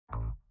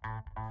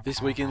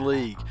This week in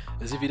League,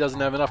 as if he doesn't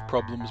have enough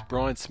problems,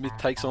 Brian Smith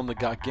takes on the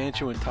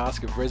gargantuan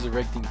task of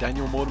resurrecting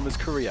Daniel Mortimer's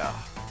career.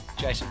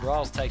 Jason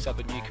Ryles takes up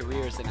a new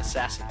career as an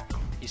assassin.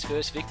 His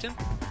first victim?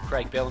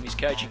 Craig Bellamy's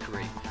coaching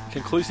career.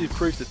 Conclusive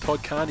proof that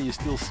Todd Carney is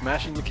still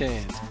smashing the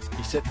cans.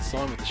 He set the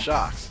sign with the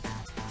Sharks.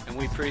 And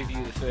we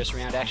preview the first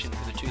round action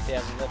for the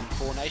 2011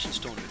 Four Nations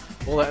tournament.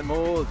 All that and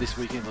more this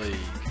week in League.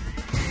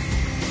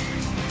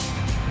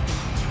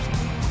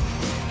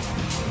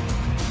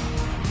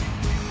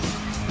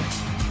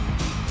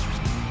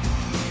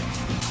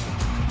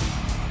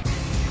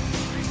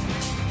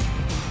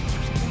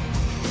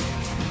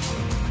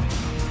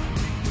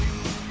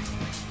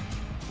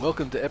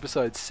 Welcome to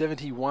episode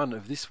 71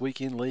 of This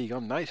Week in League.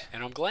 I'm Nate.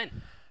 And I'm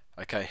Glenn.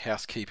 Okay,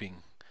 housekeeping.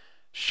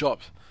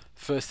 Shop.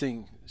 First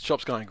thing,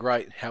 shop's going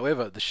great.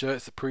 However, the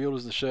shirts, the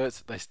pre-orders of the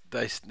shirts,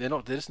 they're just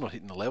not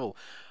hitting the level.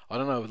 I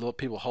don't know, a lot of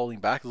people holding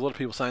back. There's a lot of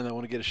people saying they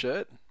want to get a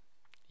shirt.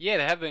 Yeah,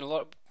 there have been a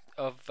lot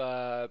of,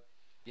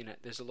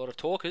 there's a lot of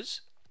talkers.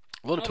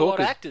 A lot of talkers. talkers. A lot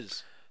of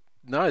actors.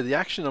 No, the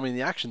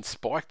action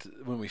spiked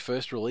when we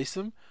first released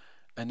them,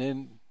 and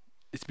then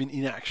it's been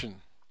inaction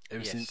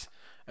ever since.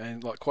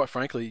 And quite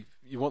frankly,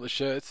 you want the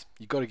shirts,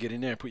 you've got to get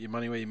in there and put your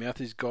money where your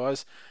mouth is,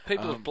 guys.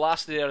 People have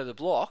blasted out of the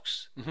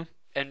blocks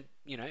and,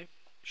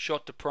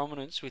 shot to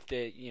prominence with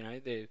their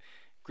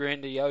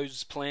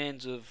grandiose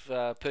plans of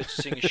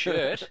purchasing a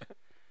shirt.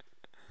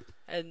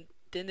 And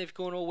then they've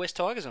gone all West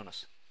Tigers on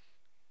us.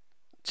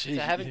 Jeez,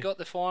 they haven't got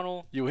the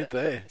final... You went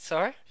there.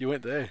 Sorry? You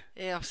went there.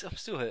 Yeah, I'm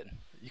still hurting.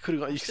 You could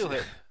have got... I'm still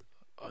hurting.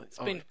 It's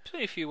been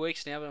a few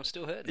weeks now, but I'm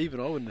still hurting. Even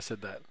I wouldn't have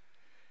said that.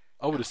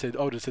 I would have said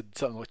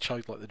something like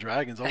choked like the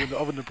Dragons. I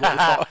wouldn't have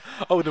brought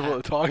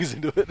the Tigers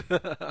into it.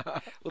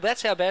 Well,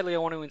 that's how badly I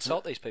want to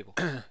insult these people.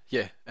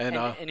 Yeah, and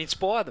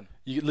inspire them.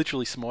 You're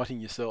literally smiting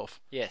yourself.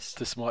 Yes.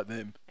 To smite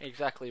them.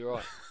 Exactly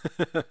right.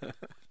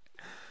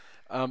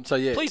 So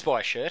yeah. Please buy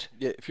a shirt.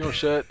 Yeah, if you want a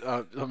shirt,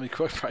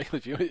 quite frankly,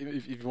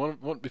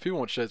 if you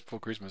want shirts before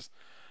Christmas,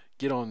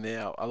 get on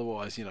now.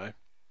 Otherwise,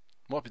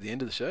 might be the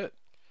end of the shirt.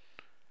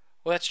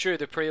 Well, that's true.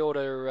 The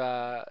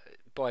pre-order.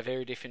 By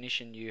very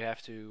definition, you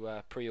have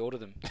to pre-order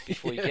them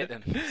before you get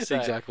them. So,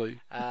 exactly.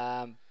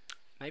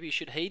 Maybe you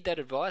should heed that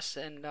advice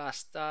and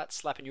start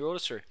slapping your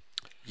orders through.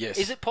 Yes.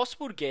 Is it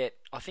possible to get...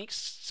 I think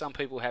some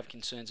people have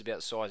concerns about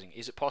the sizing.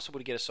 Is it possible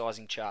to get a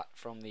sizing chart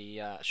from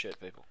the shirt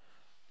people?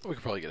 We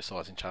could probably get a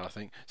sizing chart, I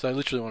think. So I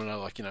literally want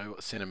to know,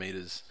 what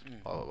centimetres,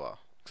 blah, blah, blah.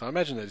 So I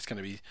imagine that it's going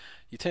to be...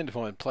 You tend to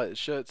find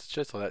shirts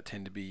like that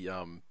tend to be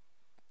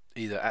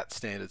either at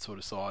standard sort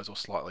of size or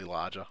slightly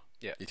larger.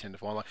 Yeah, you tend to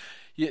find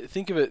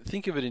think of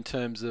it in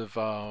terms of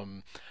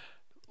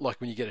like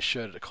when you get a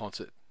shirt at a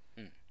concert.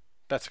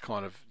 That's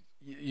kind of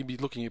you'd be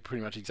looking at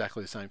pretty much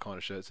exactly the same kind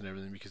of shirts and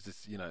everything because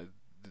this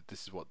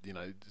this is what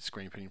the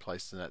screen printing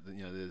places and that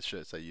they're the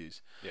shirts they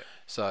use. Yeah.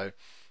 So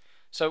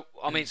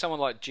I mean someone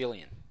like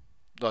Gillian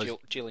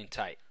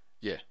Tate.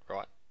 Yeah.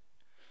 Right.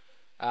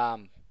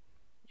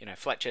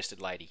 Flat-chested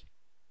lady.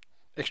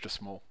 Extra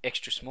small.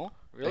 Extra small.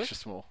 Really. Extra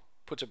small.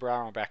 Puts a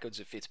bra on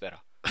backwards, it fits better.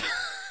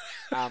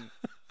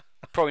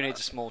 Probably needs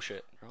a small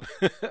shirt,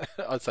 right?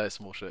 I'd say a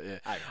small shirt, yeah.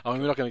 Okay, I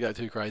mean, we're not going to go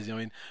too crazy. I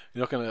mean, we're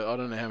not going to. I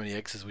don't know how many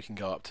X's we can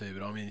go up to,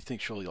 but I mean, you think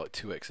surely like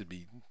 2X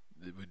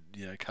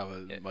would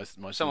cover most.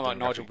 Someone like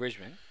Nigel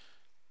Brisbane.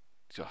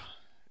 Oh,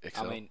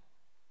 XL. I mean,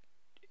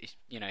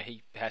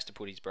 he has to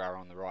put his bra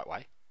on the right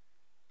way,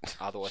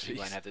 otherwise he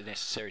won't have the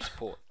necessary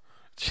support.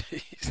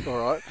 Jeez,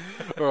 all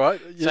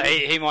right. Yeah. So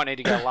he might need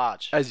to go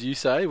large, as you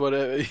say.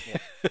 Whatever. Yeah.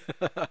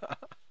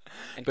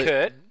 And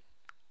Kurt.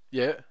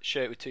 Yeah.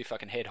 Shirt with 2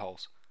 fucking head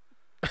holes.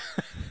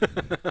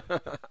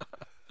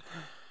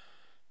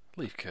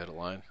 Leave Kurt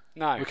alone.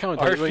 No, I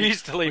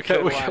refuse to leave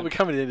Kurt alone. We're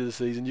coming to the end of the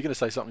season. You're going to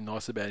say something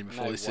nice about him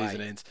before this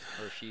season ends.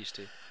 I refuse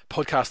to.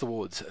 Podcast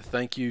awards.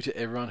 Thank you to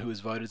everyone who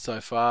has voted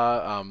so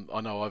far.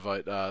 I know I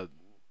vote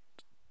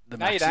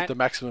the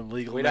maximum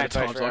legal amount of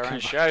times I can. We don't vote for our own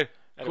show.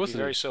 That would be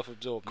very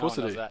self-absorbed. Of course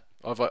I do. That.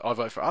 I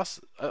vote for us.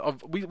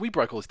 We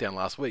broke all this down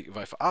last week. I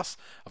vote for us.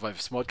 I vote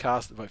for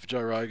Smodcast. I vote for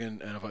Joe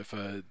Rogan, and I vote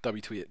for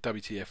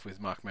WTF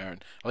with Mark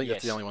Maron. I think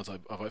that's the only ones I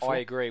vote for. I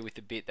agree with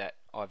the bit that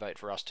I vote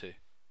for us too.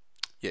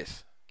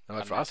 Yes, I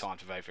vote for for us. Time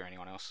to vote for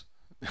anyone else.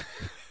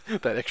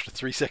 That extra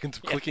 3 seconds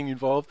of clicking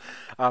involved.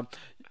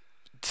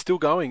 Still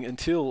going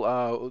until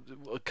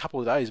a couple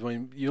of days.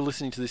 When you're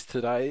listening to this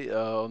today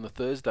on the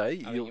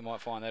Thursday, I think you might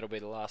find that'll be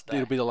the last day.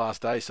 It'll be the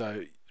last day.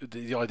 So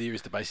the idea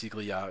is to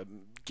basically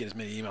get as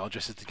many email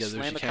addresses together as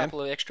you can. Slam a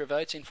couple of extra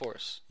votes in for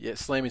us. Yeah,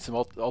 slam in some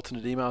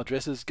alternate email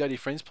addresses. Go to your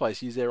friend's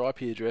place. Use their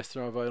IP address.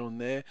 Throw a vote on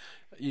there.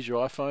 Use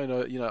your iPhone.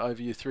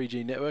 Over your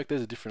 3G network.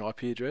 There's a different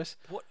IP address.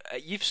 What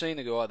you've seen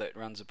the guy that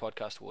runs the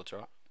podcast awards,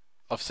 right?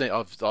 I've seen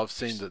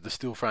the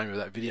still frame of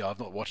that video. I've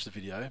not watched the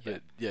video,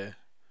 but yeah.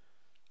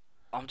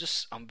 I'm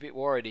a bit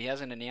worried. He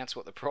hasn't announced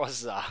what the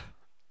prizes are.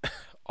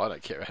 I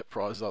don't care about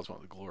prizes. I just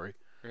want the glory.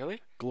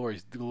 Really?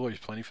 Glory's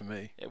plenty for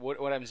me. Yeah, what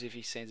happens if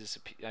he sends us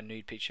a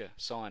nude picture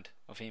signed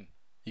of him?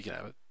 You can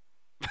have it.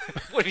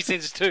 What if he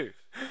sends us 2?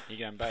 You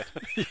get them both.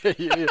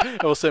 yeah.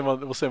 We'll send one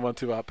to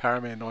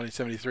Paraman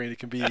 1973, and it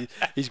can be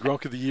his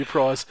Gronk of the Year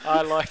prize.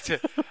 I like to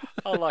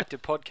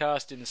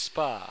podcast in the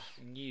spa,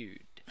 nude.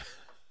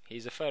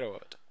 Here's a photo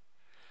of it.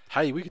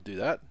 Hey, we could do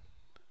that.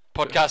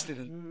 Podcast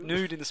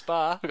nude in the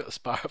spa. We've got the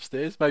spa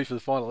upstairs, maybe for the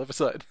final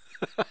episode.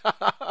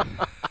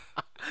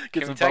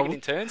 Can we take it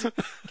in turns?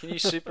 Can you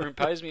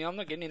superimpose me? I'm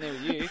not getting in there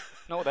with you.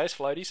 Not with those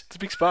floaties. It's a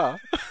big spa.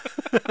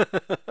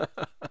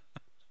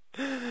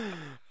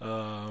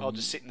 I'll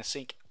just sit in the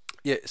sink.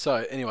 Yeah,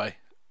 so anyway,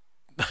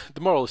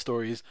 the moral of the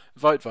story is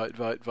vote your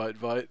And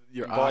buy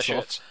arse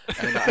shirts.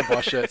 off and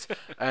buy shirts.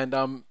 And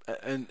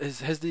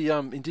has the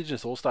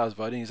Indigenous All-Stars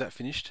voting, is that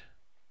finished?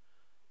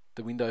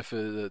 The window for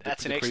the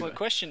That's an excellent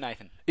question,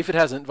 Nathan. If it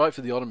hasn't, vote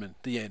for the Ottoman.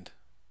 The end.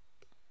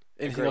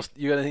 Anything Agreed. else?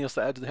 You got anything else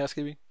to add to the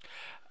housekeeping?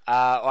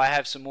 I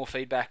have some more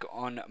feedback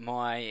on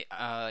my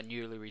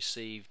newly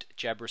received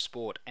Jabra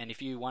Sport, and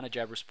if you want a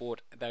Jabra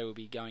Sport, they will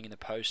be going in the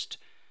post.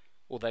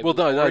 Or they will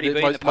already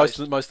be in the post.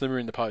 Most of them are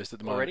in the post at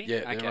the moment. Already? Yeah,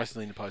 Okay. they're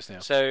mostly in the post now.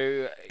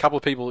 So A couple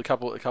of people, a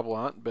couple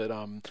aren't, but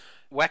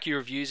whack your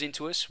reviews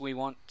into us. We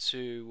want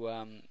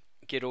to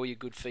get all your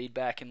good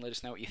feedback and let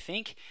us know what you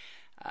think.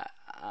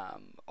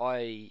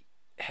 I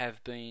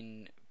have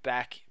been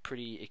back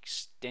pretty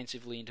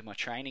extensively into my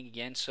training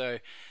again, so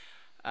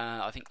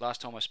I think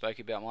last time I spoke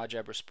about my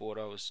Jabra Sport,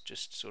 I was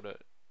just sort of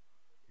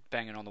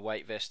banging on the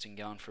weight vest and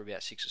going for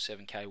about 6 or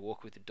 7k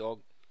walk with the dog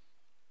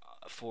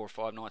 4 or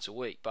 5 nights a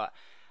week. But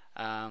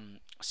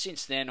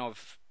since then,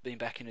 I've been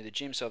back into the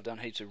gym, so I've done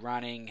heaps of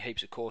running,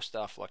 heaps of core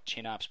stuff like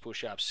chin-ups,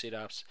 push-ups,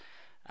 sit-ups,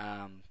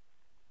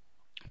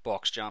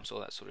 box jumps,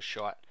 all that sort of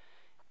shite,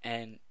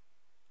 and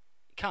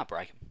you can't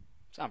break them.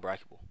 It's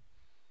unbreakable.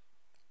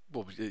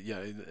 well, yeah,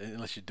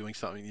 unless you're doing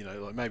something,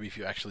 like maybe if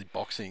you're actually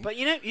boxing. But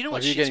you know like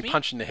what if you're shits getting me?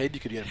 punched in the head, you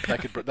could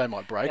they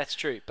might break. That's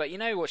true. But you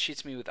know what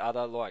shits me with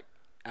other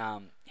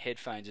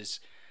headphones is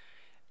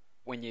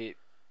when you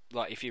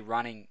if you're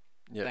running,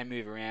 Yep. they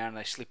move around,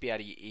 they slip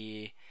out of your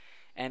ear,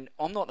 and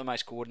I'm not the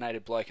most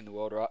coordinated bloke in the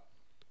world, right?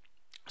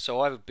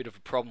 So I have a bit of a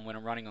problem when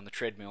I'm running on the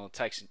treadmill. It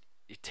takes an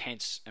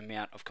intense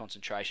amount of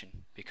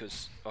concentration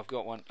because I've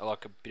got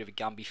a bit of a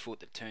Gumby foot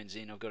that turns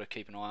in. I've got to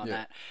keep an eye on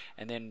that,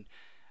 and then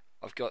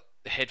I've got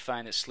the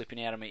headphone that's slipping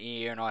out of my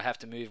ear, and I have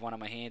to move one of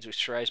my hands,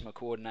 which throws my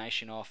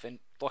coordination off. And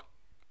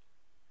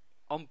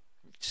I'm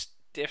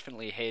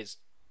definitely hair's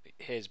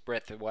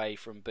breadth away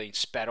from being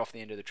spat off the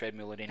end of the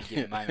treadmill at any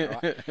given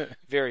moment, right?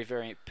 Very,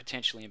 very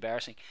potentially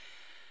embarrassing.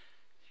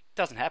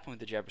 Doesn't happen with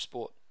the Jabra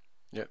Sport.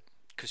 Yep.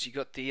 Because you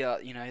got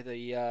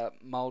the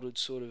molded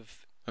sort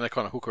of. And they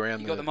kind of hook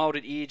around. You got the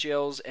molded ear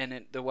gels,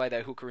 and the way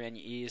they hook around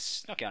your ears,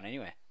 it's not going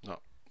anywhere. No.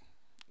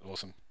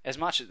 Awesome. As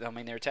much as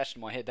they're attached to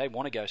my head, they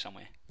want to go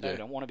somewhere. They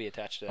don't want to be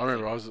attached to that. I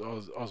remember I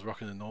was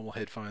rocking the normal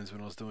headphones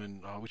when I was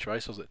doing which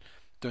race was it?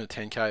 Doing a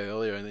 10k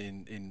earlier, and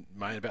in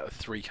Maine about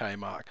the 3k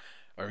mark.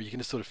 Or you can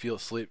just sort of feel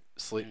it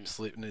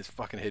slip, and there's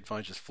fucking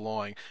headphones just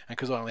flying. And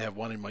because I only have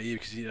one in my ear,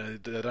 because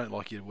they don't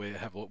like you to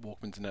have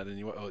Walkmans and that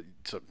anyway,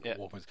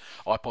 Walkmans,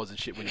 iPods and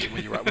shit when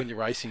you're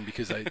racing,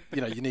 because they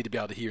you need to be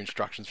able to hear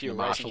instructions from the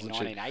marshals and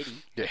shit.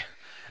 1980. Yeah,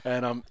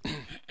 and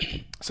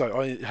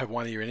so I have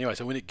one ear anyway.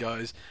 So when it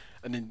goes,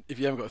 and then if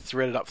you haven't got it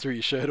threaded up through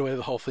your shirt or whatever,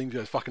 the whole thing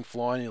goes fucking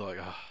flying. You're like,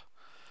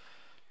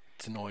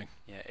 it's annoying.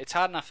 Yeah, it's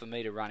hard enough for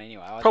me to run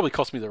anyway. Probably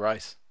cost me the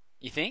race.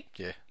 You think?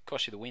 Yeah.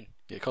 Cost you the win.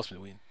 Yeah, it cost me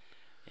the win.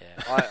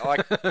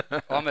 Yeah,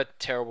 I'm a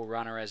terrible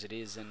runner as it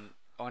is, and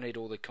I need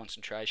all the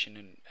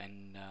concentration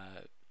and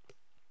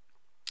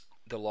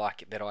the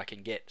like that I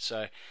can get.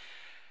 So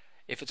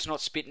if it's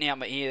not spitting out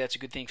my ear, that's a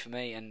good thing for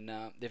me. And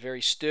they're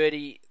very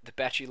sturdy. The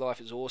battery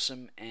life is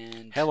awesome.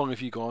 And how long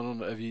have you gone on?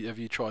 Have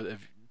you tried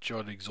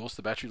to exhaust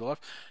the battery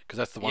life? Because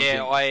that's the one thing.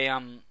 Yeah,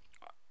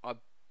 I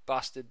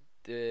busted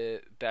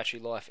the battery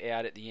life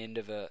out at the end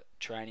of a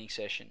training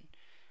session,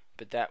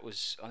 but that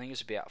was, I think it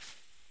was about.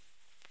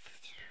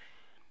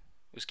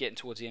 Was getting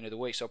towards the end of the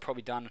week, so I've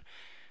probably done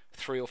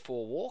 3 or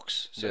 4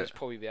 walks, so it's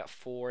probably about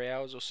 4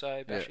 hours or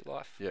so battery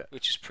life,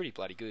 which is pretty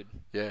bloody good.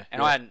 Yeah,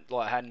 and I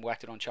hadn't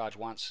whacked it on charge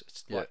once.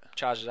 It's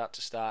charged it up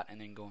to start and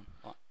then gone.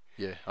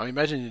 Yeah, I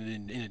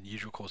imagine in a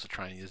usual course of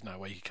training, there's no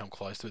way you can come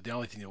close to it. The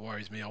only thing that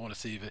worries me, I want to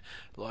see if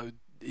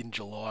in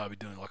July I'll be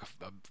doing like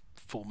a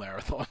full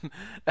marathon,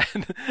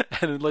 and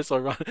unless I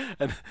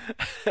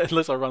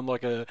run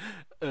like a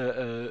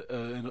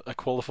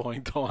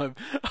qualifying time,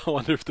 I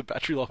wonder if the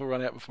battery life will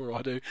run out before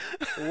I do.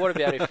 Well, what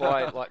about if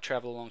I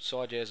travel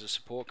alongside you as a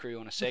support crew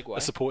on a Segway?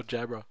 A support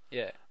Jabra.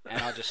 Yeah,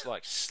 and I just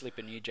slip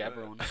a new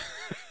Jabra on.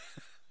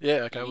 Yeah,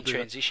 okay, we'll do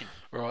transition.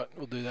 That. Right,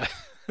 we'll do that.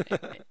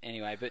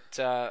 Anyway,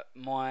 but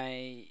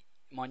my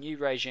new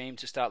regime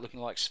to start looking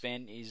like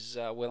Sven is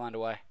well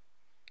underway.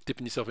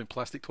 Dipping yourself in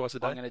plastic twice a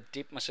day? I'm going to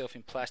dip myself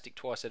in plastic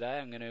twice a day.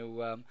 I'm going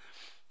to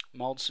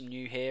mould some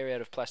new hair out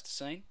of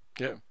plasticine.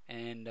 Yeah.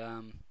 And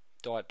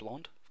dye it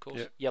blonde, of course.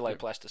 Yep. Yellow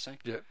plasticine.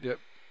 Yep.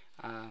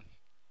 I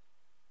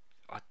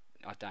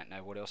don't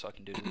know what else I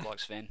can do to look like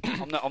Sven.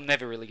 I'm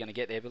never really going to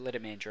get there, but let a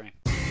man dream.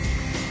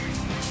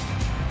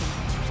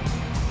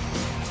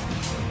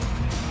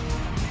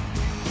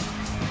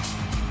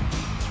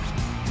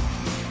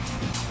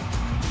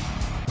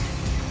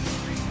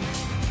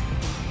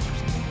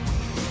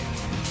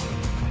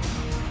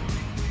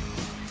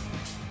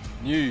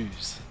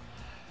 News.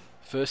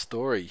 First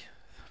story.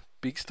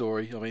 Big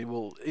story. I mean,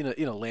 well, in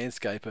a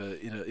landscape,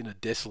 in a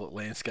desolate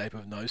landscape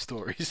of no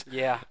stories.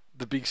 Yeah.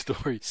 The big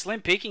story.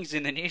 Slim pickings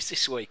in the news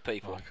this week,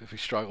 people. Oh, we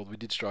struggled. We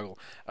did struggle.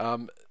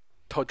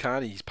 Todd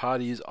Carney, his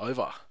party is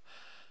over.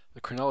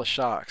 The Cronulla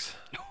Sharks.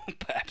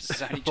 Perhaps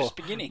it's only just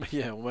beginning.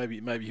 Yeah, well,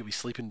 maybe he'll be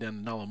sleeping down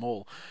the Nulla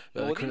Mall.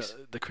 Northies?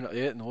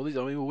 Northies.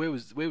 I mean, well,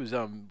 where was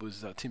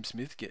Tim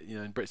Smith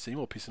and Brett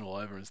Seymour pissing all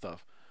over and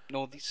stuff.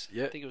 Northies.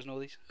 Yeah. I think it was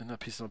Northies. And they're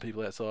pissing on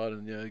people outside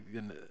and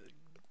and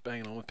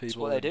banging on with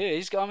people. That's what they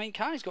do.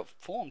 Carney's got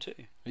form too.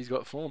 He's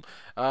got form.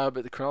 But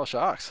the Cronulla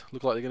Sharks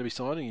look like they're going to be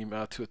signing him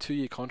to a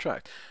 2-year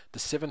contract. The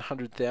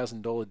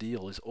 $700,000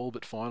 deal is all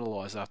but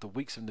finalised after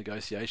weeks of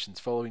negotiations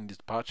following his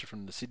departure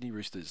from the Sydney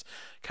Roosters.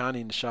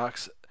 Carney and the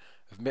Sharks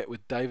have met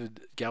with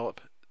David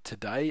Gallop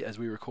today as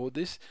we record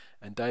this,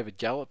 and David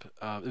Gallop,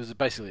 it was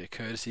basically a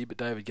courtesy, but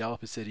David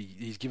Gallop has said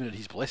he's given it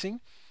his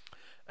blessing,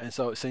 and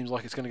so it seems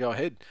like it's going to go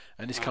ahead.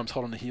 And this comes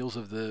hot on the heels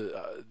of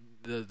the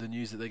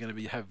news that they're going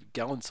to have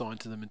Gallen signed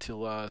to them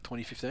until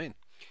 2015.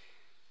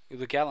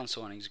 The Gallen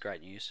signing is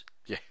great news.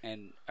 Yeah.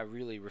 And a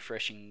really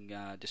refreshing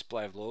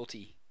display of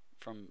loyalty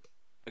from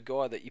a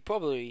guy that you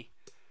probably,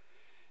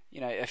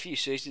 a few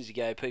seasons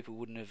ago, people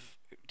wouldn't have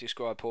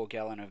described Paul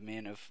Gallen as a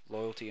man of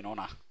loyalty and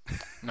honour.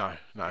 No.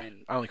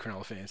 Only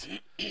Cronulla fans.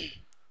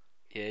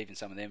 Yeah, even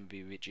some of them would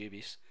be a bit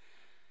dubious.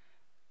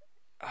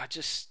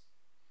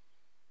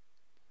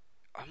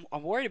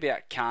 I'm worried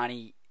about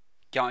Carney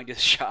going to the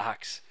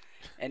Sharks.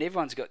 And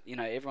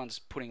everyone's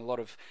putting a lot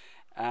of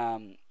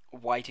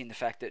weight in the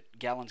fact that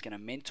Gallen's going to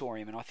mentor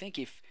him. And I think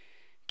if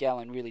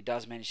Gallen really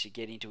does manage to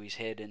get into his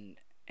head and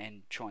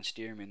try and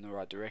steer him in the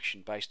right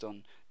direction based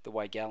on the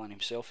way Gallen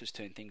himself has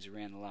turned things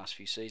around the last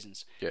few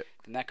seasons, then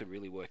that could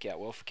really work out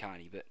well for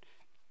Carney. But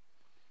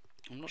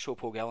I'm not sure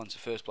Paul Gallen's the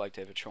first bloke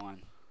to ever try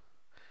and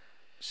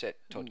set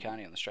Todd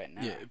Carney on the straight and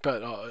narrow. Yeah,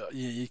 but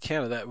you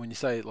counter that when you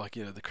say, the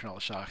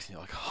Cronulla Sharks, and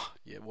you're like, oh,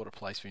 yeah, what a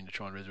place for him to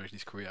try and resurrect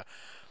his career.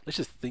 Let's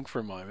just think for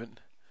a moment.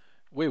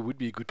 Where would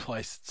be a good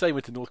place? Say he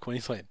went to North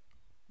Queensland.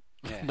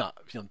 Yeah. Nah,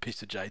 if you're on the pitch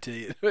to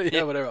JT,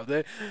 whatever up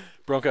there.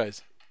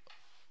 Broncos.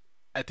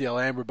 At the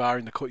Alhambra bar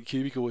in the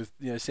cubicle with,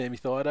 Sammy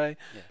Thaiday,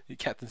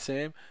 Captain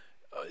Sam.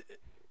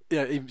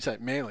 Even say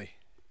Manly.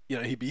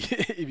 He'd be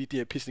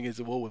pissing against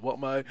the wall with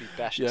Watmo. Be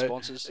bashing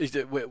sponsors. He's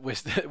at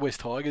West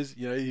Tigers.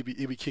 He'd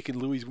be kicking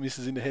Louis'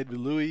 misses in the head with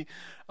Louis.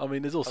 I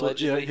mean, there's also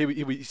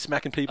he'd be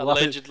smacking people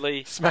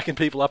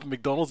up at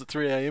McDonald's at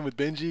 3 a.m. with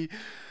Benji.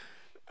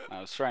 I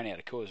was thrown out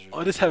of course.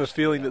 I just have a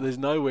feeling that there's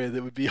nowhere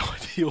that would be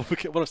ideal.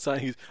 What I'm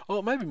saying is,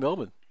 maybe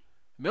Melbourne.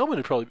 Melbourne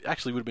would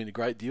have been a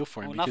great deal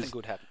for him. Well, nothing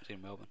good happens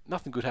in Melbourne.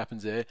 Nothing good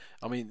happens there.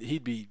 I mean,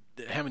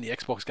 how many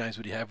Xbox games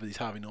would he have with his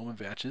Harvey Norman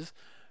vouchers?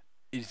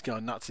 He's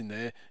going nuts in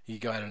there. He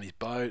could go out on his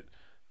boat.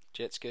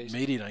 Jet skis.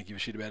 Media don't give a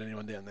shit about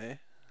anyone down there.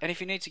 And if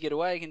he needs to get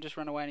away, he can just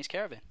run away in his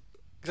caravan.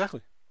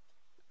 Exactly.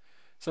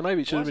 So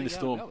maybe it should have been a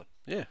Storm.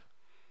 Yeah.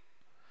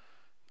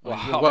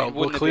 Wouldn't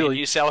clearly, have been a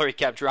new salary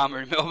cap drama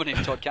in Melbourne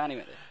if Todd Carney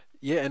went there.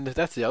 Yeah, and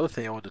that's the other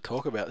thing I wanted to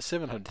talk about. The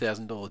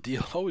 $700,000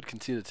 deal. I would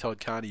consider Todd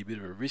Carney a bit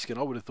of a risk, and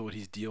I would have thought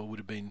his deal would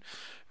have been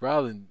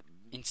rather than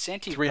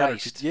incentive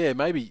based. Yeah,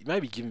 maybe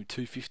give him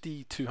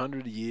 $250,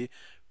 $200 a year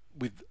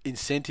with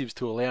incentives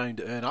to allow him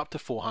to earn up to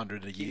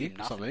 $400 a year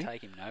or something.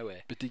 Take him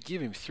nowhere. But to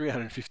give him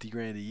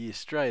 $350,000 a year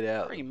straight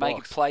out. Or you make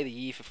him play the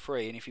year for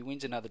free, and if he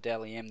wins another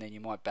Dally M, then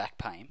you might back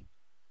pay him.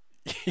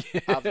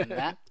 Yeah. Other than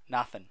that,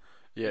 nothing.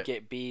 Yeah. You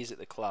get beers at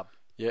the club.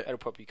 Yeah. That'll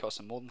probably cost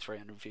them more than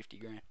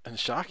 $350,000. And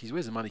Sharkies,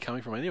 where's the money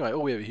coming from anyway?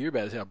 All we ever hear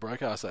about is how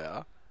broke ass they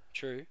are.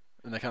 True.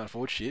 And they can't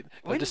afford shit.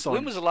 When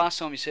was the last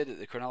time you said that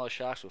the Cronulla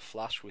Sharks were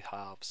flush with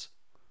halves?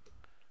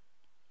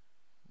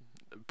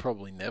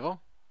 Probably never.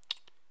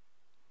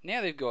 Now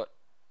they've got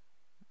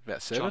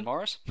about 7. John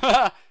Morris.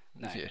 No.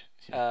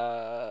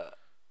 Yeah.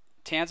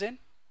 Townsend.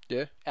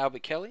 Yeah.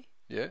 Albert Kelly.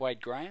 Yeah.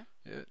 Wade Graham.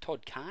 Yeah.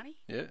 Todd Carney.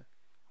 Yeah.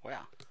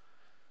 Wow.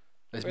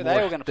 Where are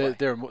they all going to play?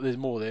 There's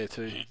more there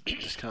too.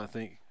 Just can't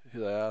think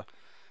who they are.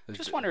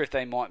 Just wonder if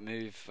they might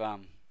move.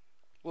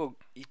 Well,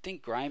 you'd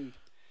think Graham.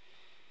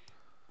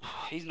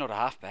 He's not a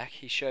halfback.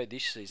 He showed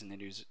this season that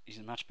he's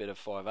a much better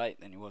 5'8"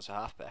 than he was a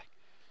halfback.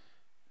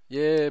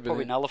 Yeah, but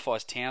probably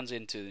nullifies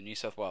Townsend to the New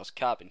South Wales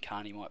Cup, and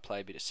Carney might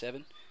play a bit of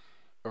 7.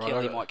 Right,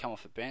 Kelly might come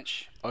off the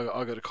bench. I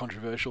got a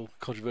controversial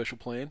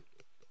plan.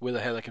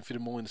 How they can fit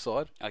them all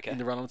inside. Okay. In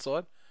the run-on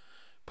side.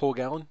 Paul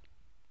Gallen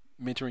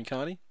mentoring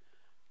Carney.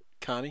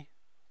 Carney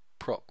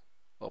prop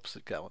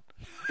opposite Gallen.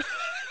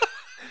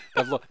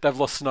 They've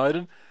lost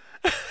Snowden.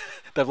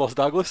 They've lost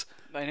Douglas.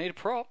 They need a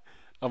prop.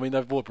 I mean,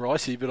 they've bought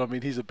Brycey, but I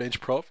mean, he's a bench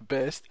prop at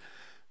best.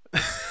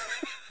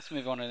 Let's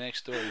move on to the next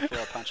story before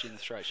I punch you in the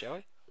throat, shall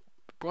we?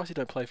 Brycey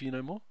don't play for you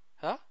no more.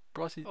 Huh?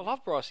 Brycey. I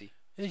love Brycey.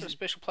 He's got a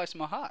special place in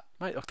my heart.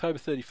 Mate, October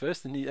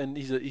 31st, and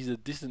he's a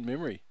distant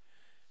memory.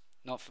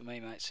 Not for me,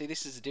 mate. See,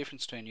 this is the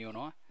difference between you and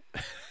I.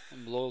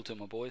 I'm loyal to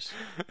my boys.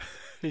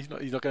 He's not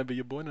going to be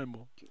your boy no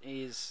more.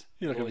 He is.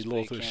 You're not going to be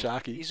loyal to a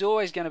Sharky. He's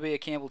always going to be a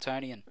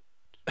Campbelltonian.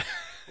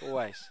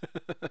 Always.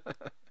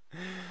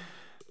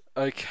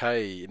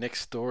 Okay,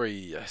 next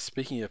story.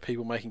 Speaking of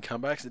people making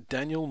comebacks,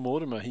 Daniel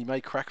Mortimer, he may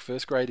crack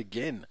first grade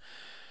again.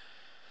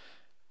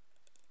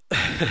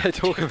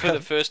 Talk For the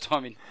about first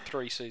time in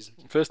 3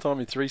 seasons. first time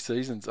in 3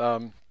 seasons.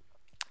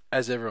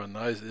 As everyone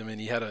knows, I mean,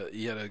 he had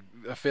a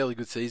fairly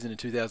good season in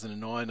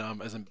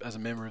 2009. As a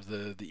member of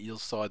the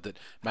Eels side that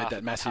made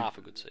that massive half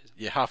a good season.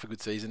 yeah, half a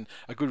good season,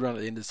 a good run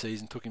at the end of the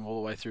season, took him all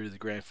the way through to the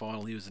grand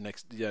final. He was the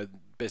next,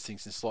 best thing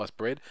since sliced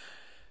bread.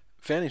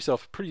 Found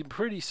himself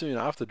pretty soon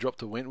after dropped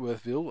to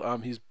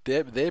Wentworthville. He's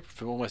there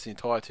for almost the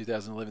entire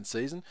 2011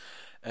 season,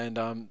 and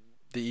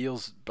the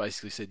Eels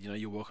basically said,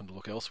 you're welcome to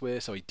look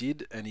elsewhere. So he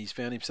did, and he's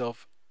found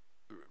himself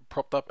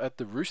propped up at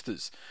the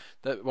Roosters.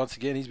 That once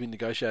again, he's been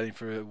negotiating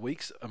for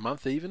weeks, a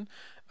month even.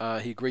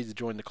 He agreed to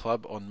join the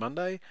club on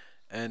Monday,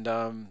 and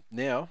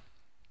now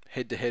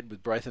head to head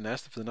with Braithen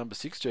Astor for the number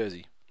 6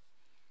 jersey.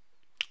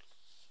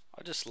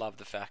 I just love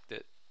the fact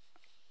that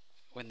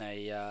when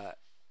they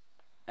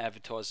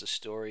advertised the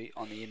story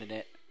on the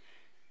internet,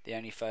 the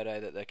only photo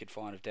that they could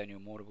find of Daniel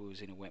Mortimer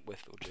was in a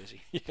Wentworthville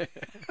jersey. Yeah,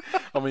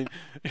 I mean,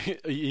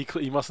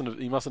 he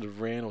mustn't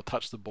have ran or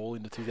touched the ball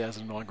in the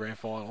 2009 grand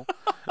final.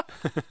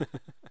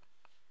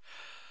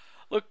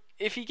 Look,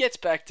 if he gets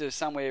back to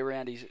somewhere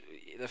around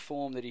the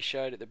form that he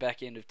showed at the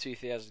back end of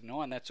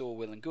 2009, that's all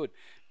well and good.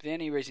 But the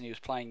only reason he was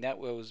playing that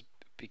well was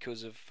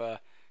because of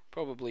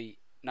probably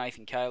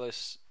Nathan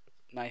Kalis,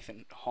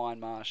 Nathan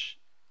Hindmarsh,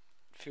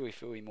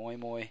 Fui Moi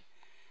Moi.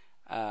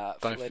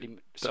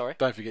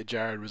 Don't forget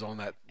Jared was on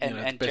that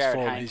and best Jared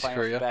form in Hayne his playing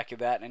career. off the back of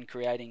that and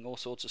creating all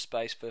sorts of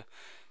space for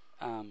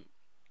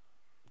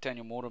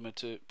Daniel Mortimer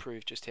to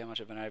prove just how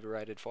much of an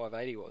overrated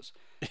 580 was.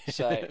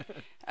 So,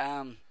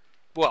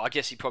 well, I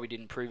guess he probably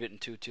didn't prove it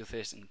until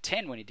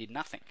 2010 when he did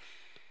nothing.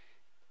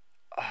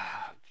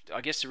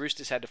 I guess the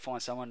Roosters had to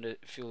find someone to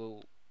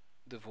fill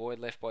the void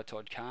left by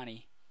Todd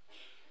Carney,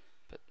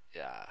 but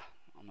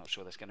I'm not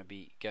sure that's going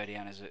to go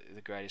down as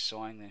the greatest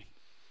signing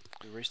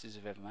the Roosters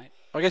have ever made.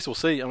 I guess we'll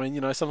see. I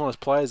mean, sometimes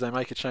players, they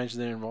make a change in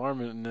their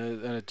environment,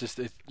 and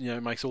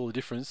it makes all the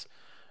difference.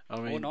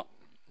 I mean, or not.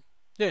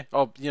 Yeah,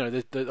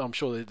 I'm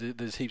sure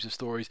there's heaps of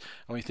stories.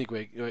 I mean, think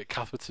where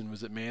Cuthbertson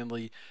was at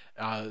Manly,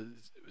 it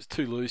was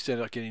too loose,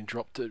 ended up getting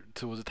dropped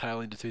towards the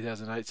tail end of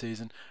 2008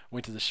 season,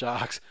 went to the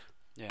Sharks,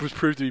 was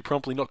proved to be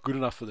promptly not good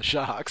enough for the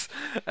Sharks,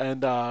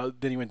 and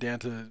then he went down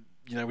to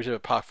whichever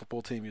park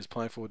football team he was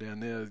playing for down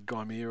there,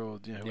 Gaimir or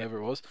whoever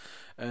it was,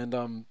 and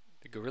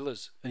the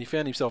Gorillas. And he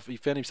found himself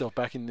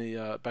back in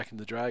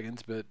the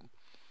Dragons, but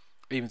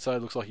even so,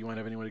 it looks like he won't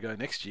have anywhere to go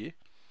next year.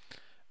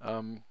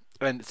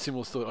 And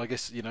similar story, I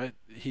guess,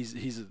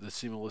 he's the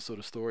similar sort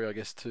of story, I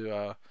guess,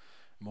 to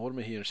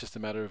Mortimer here. It's just a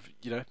matter of,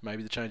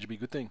 maybe the change would be a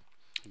good thing.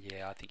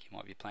 Yeah, I think he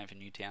might be playing for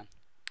Newtown.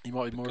 He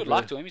might be more. Good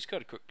luck to him. He's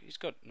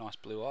got nice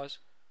blue eyes.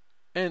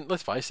 And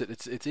let's face it,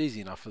 it's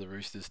easy enough for the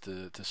Roosters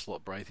to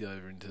slot Braithy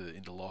over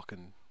into lock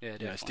and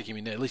stick him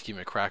in there. At least give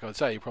him a crack. I'd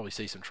say you'll probably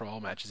see some trial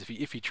matches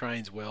if he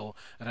trains well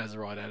and has the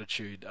right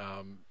attitude.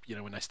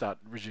 When they start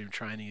resume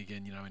training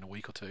again, in a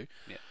week or two.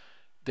 Yeah.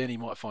 Then he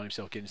might find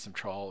himself getting some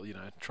trial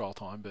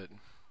time, but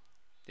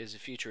there's a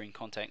future in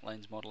contact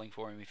lens modelling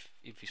for him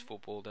if his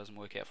football doesn't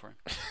work out for him.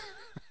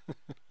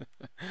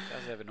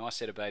 Does have a nice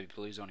set of baby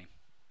blues on him.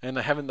 And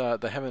they haven't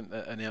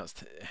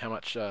announced how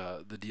much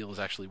the deal is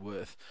actually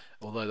worth,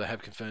 although they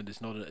have confirmed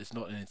it's not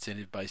an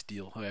incentive based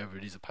deal. However,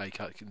 it is a pay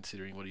cut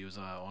considering what he was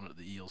on at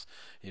the Eels.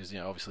 He was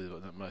obviously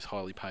the most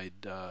highly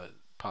paid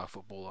park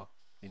footballer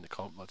in the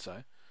comp, I'd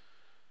say.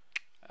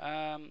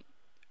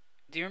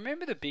 Do you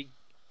remember the big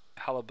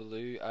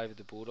hullabaloo over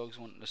the Bulldogs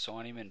wanting to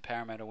sign him, and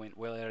Parramatta went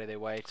well out of their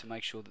way to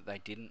make sure that they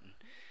didn't?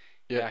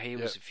 He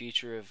was the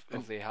future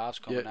of their halves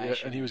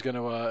combination. And he was going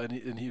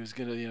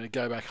to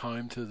go back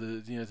home to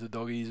the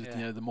doggies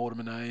with the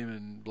Mortimer name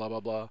and blah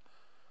blah blah.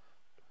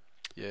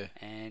 Yeah,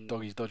 and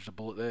doggies dodged a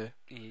bullet there.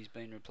 He's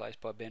been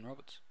replaced by Ben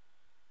Roberts,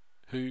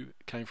 who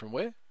came from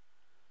where?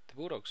 The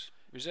Bulldogs,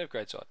 reserve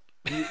grade side.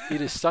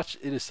 It is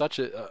such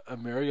a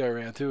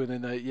merry-go-round too, and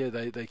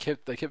then they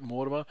kept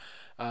Mortimer,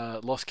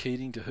 lost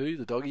Keating to who?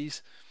 The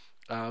doggies.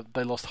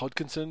 They lost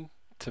Hodkinson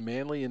to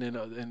Manly,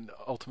 and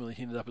ultimately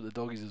ended up at the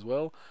doggies as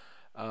well.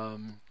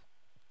 And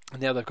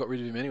now they've got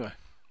rid of him anyway.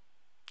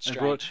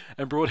 Strange.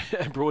 And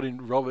brought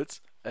in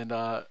Roberts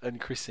and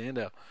Chris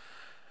Sandow.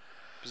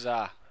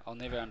 Bizarre. I'll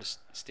never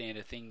understand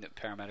a thing that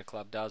Parramatta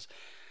Club does,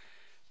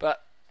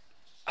 but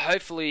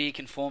hopefully he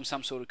can form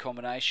some sort of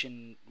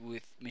combination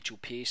with Mitchell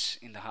Pearce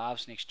in the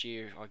halves next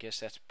year. I guess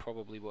that's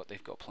probably what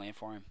they've got planned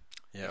for him.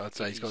 Yeah, I'd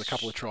say he's got a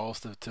couple of trials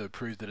to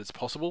prove that it's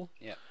possible.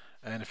 Yeah.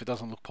 And if it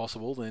doesn't look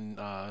possible, then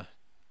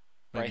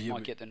Braith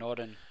might get the nod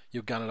and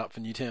you'll gun it up for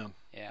Newtown.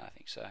 Yeah, I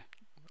think so.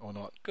 Or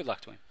not. Good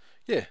luck to him.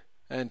 Yeah.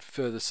 And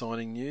further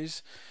signing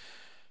news.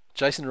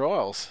 Jason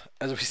Ryles,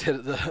 as we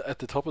said at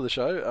the top of the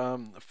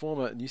show,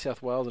 former New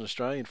South Wales and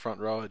Australian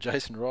front rower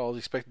Jason Ryles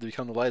expected to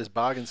become the latest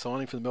bargain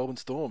signing for the Melbourne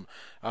Storm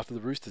after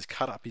the Roosters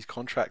cut up his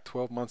contract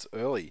 12 months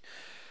early.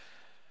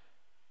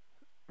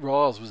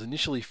 Ryles was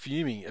initially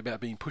fuming about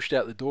being pushed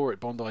out the door at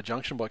Bondi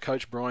Junction by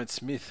coach Brian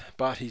Smith,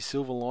 but his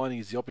silver lining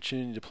is the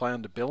opportunity to play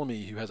under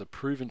Bellamy, who has a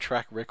proven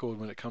track record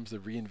when it comes to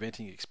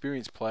reinventing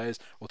experienced players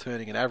or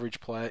turning an average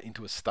player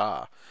into a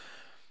star.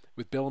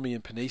 With Bellamy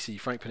and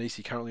Frank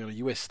Panisi currently on a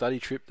US study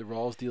trip, the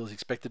Ryles deal is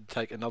expected to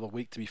take another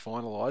week to be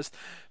finalised.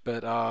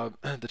 But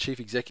the chief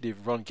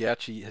executive, Ron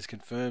Gauci, has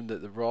confirmed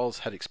that the Ryles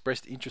had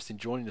expressed interest in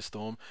joining the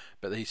Storm,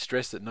 but that he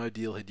stressed that no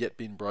deal had yet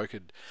been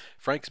brokered.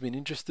 Frank's been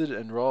interested,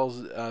 and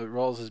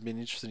Ryles has been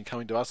interested in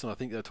coming to us, and I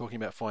think they're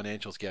talking about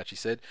financials, Gauci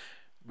said.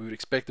 We would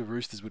expect the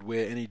Roosters would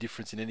wear any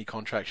difference in any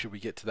contract should we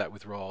get to that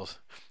with Ryles,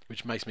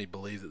 which makes me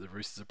believe that the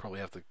Roosters will probably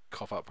have to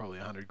cough up probably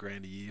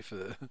 $100,000 a year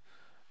for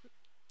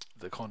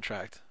the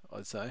contract,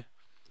 I'd say.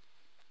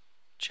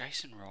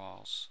 Jason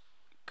Ryles.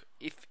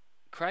 If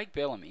Craig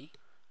Bellamy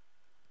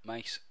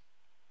makes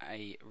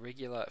a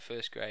regular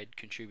first grade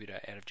contributor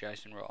out of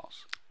Jason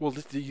Ryles. Well,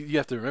 you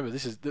have to remember,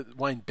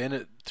 Wayne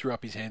Bennett threw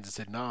up his hands and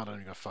said, "No, I don't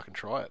even gonna fucking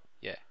try it."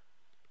 Yeah.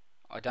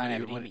 I don't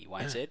have it in me,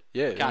 Wayne said.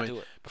 Yeah, Can't do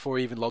it. Before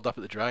he even lobbed up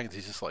at the Dragons,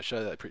 he's just like,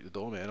 "Show that prick the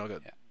door, man.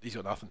 He's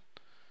got nothing."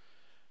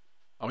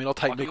 I mean, I'll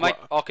take I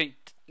can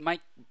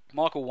make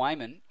Michael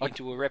Wayman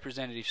into a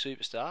representative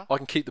superstar. I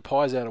can keep the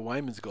pies out of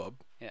Wayman's gob.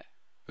 Yeah.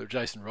 But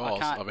Jason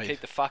Ryles, I can't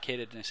keep the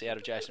fuckheadedness out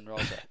of Jason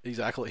Ryles.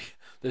 Exactly.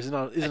 That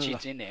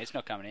shit's in there. It's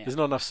not coming out. There's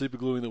not enough super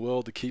glue in the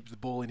world to keep the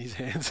ball in his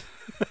hands.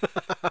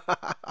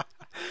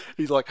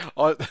 He's like,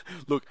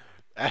 look,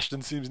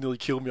 Ashton Sims nearly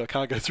killed me. I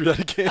can't go through that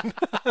again.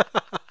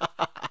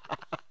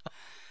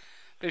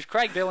 But if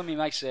Craig Bellamy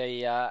makes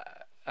a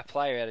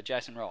player out of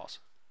Jason Ryles,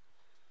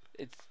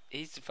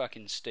 he's the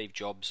fucking Steve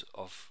Jobs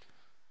of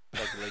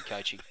rugby league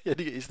coaching. You had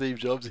to get your Steve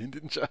Jobs in,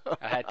 didn't you?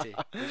 I had to.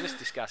 We were just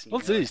discussing.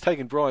 What's he's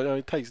taking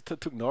Brian?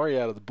 Took Norrie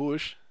out of the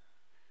bush,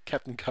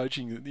 captain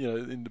coaching,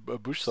 in the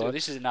bush side. So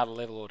this is another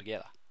level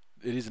altogether.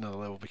 It is another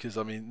level because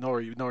I mean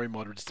Norrie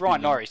might have just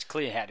Brian Norris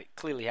clearly had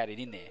it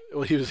in there.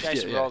 Well, he was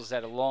Jason Ryles has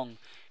had a long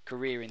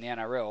career in the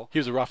NRL. He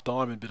was a rough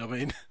diamond, but I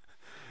mean.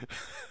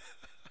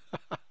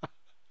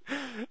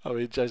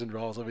 Jason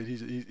Ryles. I mean,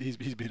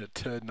 he's been a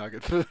turd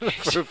nugget for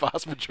a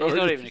vast majority.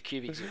 He's not even a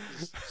cubic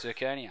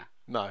zirconia.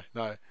 No.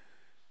 I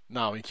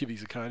mean, cubic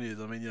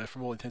zirconias. I mean,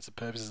 from all intents and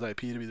purposes, they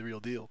appear to be the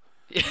real deal.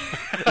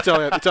 It's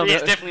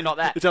definitely not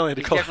that.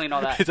 Definitely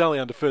not that. It's only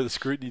under further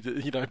scrutiny,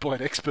 by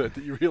an expert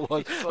that you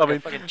realise. It's like a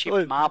fucking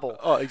chipped marble.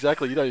 Oh,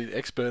 exactly. You don't need an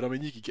expert. I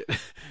mean, you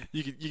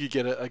could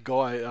get a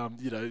guy,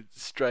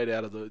 straight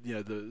out of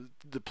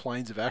the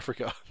plains of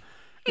Africa.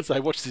 And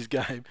say, watch this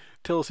game.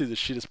 Tell us who the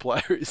shittest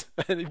player is,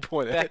 and he'd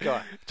point out that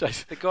guy,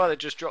 Jason, the guy that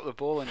just dropped the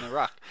ball in the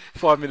ruck.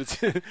 5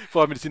 minutes into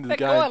the game. That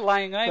guy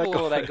laying over,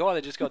 or that guy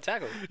that just got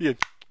tackled. Yeah,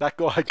 that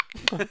guy,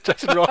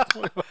 Jason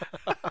Ryles.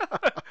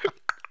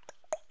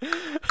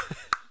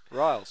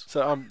 Ryles.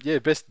 So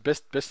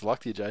best of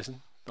luck to you,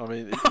 Jason. I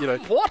mean,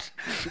 what?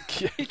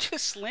 You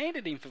just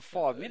slandered him for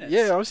 5 minutes.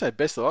 Yeah, I would say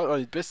best of luck. I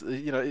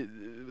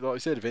mean, like I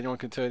said, if anyone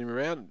can turn him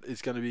around,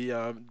 it's going to be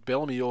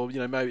Bellamy, or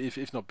maybe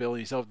if not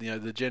Bellamy himself,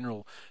 the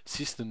general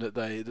system that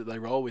they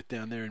roll with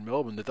down there in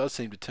Melbourne that does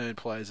seem to turn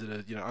players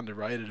that are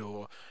underrated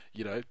or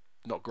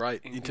not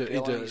great into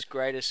his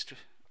greatest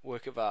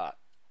work of art,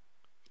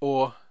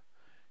 or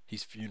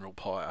his funeral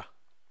pyre.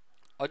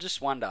 I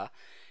just wonder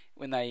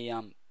when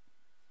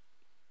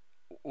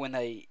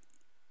they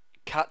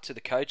cut to the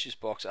coach's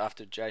box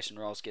after Jason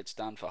Ryles gets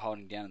done for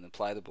holding down and then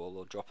play the ball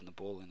or dropping the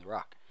ball in the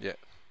ruck. Yeah.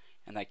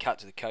 And they cut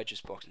to the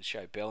coach's box and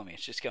show Bellamy.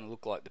 It's just going to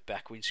look like the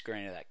back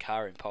windscreen of that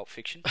car in Pulp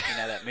Fiction. You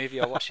know that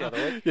movie I watched the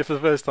other week? Yeah, for the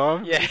first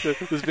time. Yeah.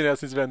 It's been out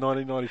since about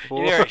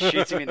 1994. He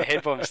shoots him in the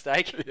head by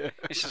mistake. Yeah.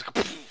 It's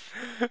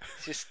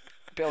just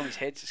Bellamy's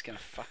head's just going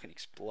to fucking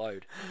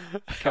explode.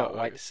 Can't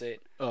wait to see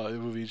it. Oh, it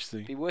will be interesting.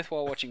 It'd be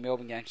worthwhile watching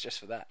Melbourne games just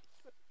for that.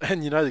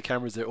 And the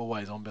cameras, they're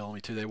always on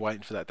Bellamy too. They're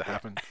waiting for that to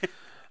happen.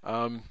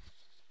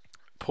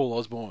 Paul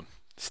Osborne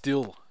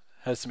still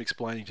has some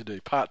explaining to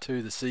do. Part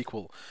 2, the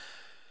sequel.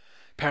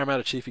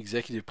 Parramatta Chief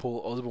Executive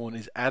Paul Osborne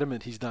is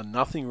adamant he's done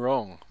nothing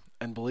wrong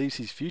and believes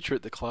his future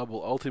at the club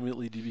will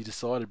ultimately be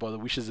decided by the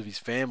wishes of his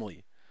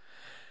family.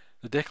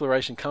 The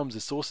declaration comes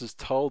as sources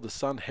told the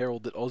Sun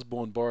Herald that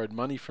Osborne borrowed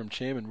money from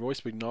Chairman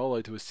Royce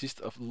Magnolo to assist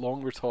a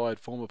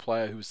long-retired former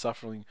player who was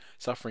suffering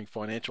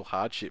financial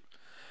hardship.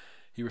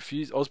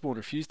 Osborne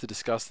refused to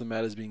discuss the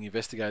matters being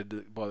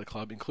investigated by the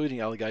club,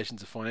 including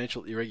allegations of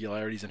financial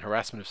irregularities and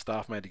harassment of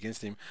staff made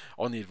against him,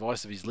 on the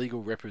advice of his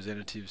legal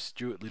representatives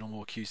Stuart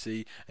Littlemore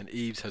QC and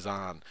Yves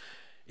Hazan.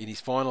 In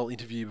his final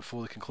interview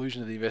before the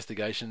conclusion of the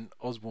investigation,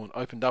 Osborne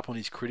opened up on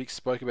his critics,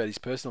 spoke about his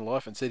personal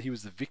life and said he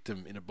was the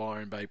victim in a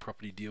Byron Bay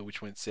property deal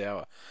which went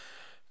sour.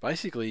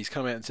 Basically, he's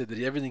come out and said that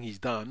everything he's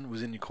done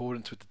was in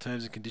accordance with the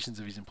terms and conditions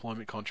of his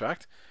employment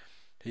contract.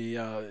 He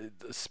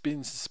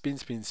spins,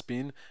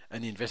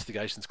 and the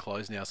investigation's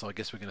closed now, so I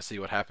guess we're going to see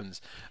what happens.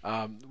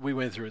 We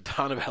went through a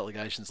ton of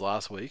allegations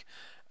last week,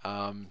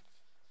 and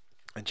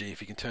gee,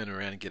 if he can turn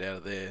around and get out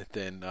of there,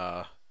 then,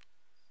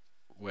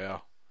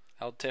 wow.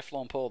 Old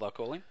Teflon Paul, they'll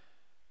call him.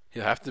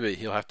 He'll have to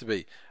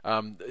be.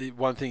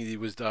 One thing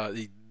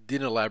he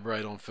didn't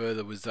elaborate on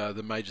further was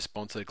the major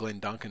sponsor, Glenn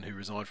Duncan, who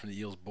resigned from the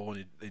Eels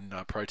board in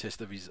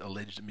protest of his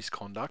alleged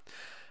misconduct.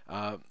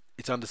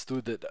 It's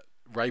understood that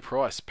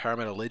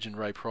Parramatta legend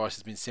Ray Price,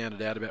 has been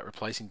sounded out about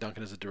replacing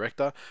Duncan as a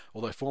director,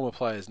 although former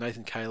players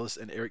Nathan Kalis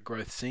and Eric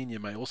Groth Sr.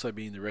 may also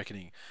be in the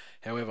reckoning.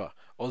 However,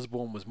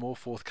 Osborne was more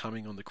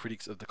forthcoming on the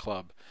critics of the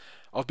club.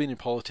 I've been in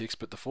politics,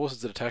 but the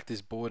forces that attack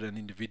this board and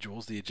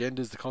individuals, the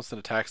agendas, the constant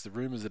attacks, the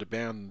rumours that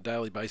abound on a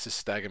daily basis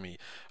stagger me.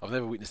 I've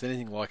never witnessed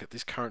anything like it.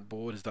 This current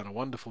board has done a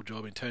wonderful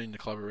job in turning the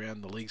club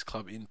around, the League's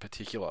club in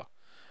particular.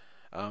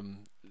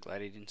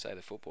 Glad he didn't say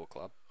the football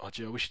club. Oh,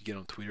 gee, I wish he'd get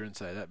on Twitter and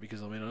say that,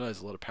 because I mean, I know there's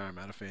a lot of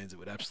Parramatta fans that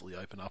would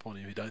absolutely open up on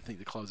him who don't think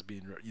the club's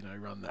being,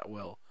 run that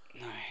well.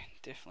 No,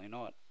 definitely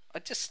not.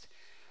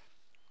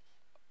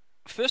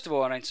 First of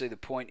all, I don't see the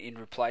point in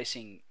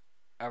replacing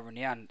a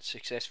renowned,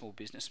 successful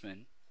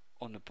businessman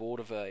on the board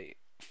of a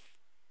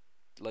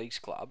Leagues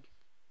club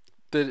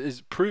that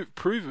is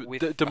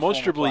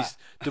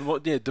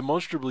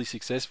demonstrably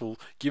successful,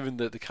 given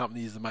that the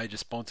company is the major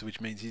sponsor,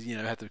 which means he's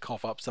had to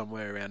cough up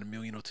somewhere around $1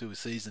 million or $2 million a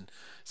season.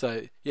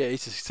 So yeah,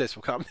 it's a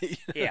successful company.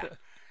 Yeah,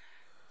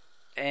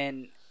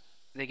 and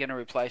they're going to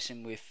replace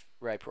him with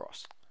Ray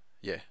Price.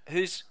 Yeah,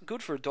 who's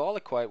good for a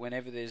dollar quote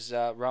whenever there's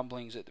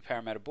rumblings at the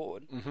Parramatta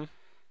board.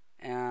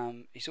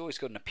 Mm-hmm. He's always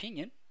got an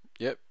opinion.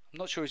 Yep. I'm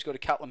not sure he's got a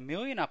couple of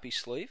million up his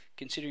sleeve,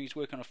 considering he's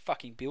working on a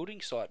fucking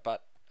building site,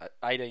 but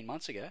 18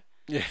 months ago.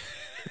 Yeah.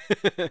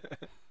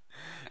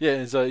 Yeah,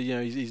 and so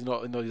he's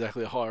not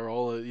exactly a high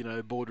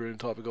roller, boardroom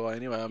type of guy.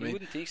 Anyway, I mean, you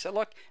wouldn't think so.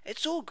 Like,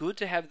 it's all good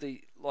to have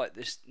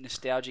this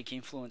nostalgic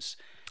influence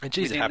and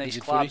geez, within these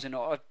clubs, and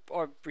I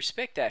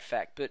respect that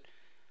fact. But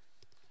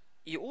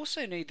you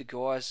also need the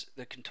guys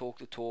that can talk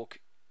the talk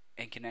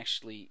and can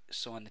actually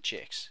sign the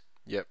checks.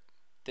 Yep.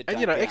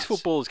 And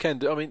ex-footballers can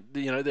do. I mean,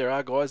 there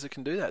are guys that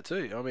can do that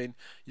too. I mean,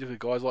 you look at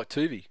guys like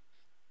TWiL,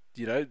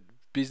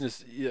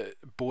 business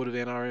board of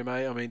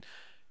NRMA. I mean,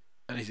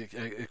 and he's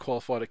a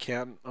qualified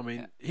accountant. I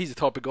mean, he's the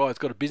type of guy that's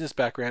got a business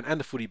background and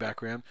a footy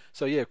background.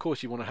 So yeah, of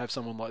course you want to have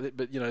someone like that.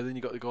 But then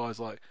you got the guys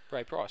like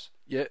Ray Price.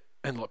 Yeah,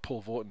 and like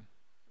Paul Vaughton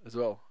as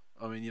well.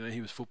 I mean,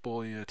 he was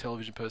football,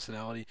 television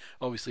personality.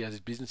 Obviously has his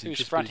business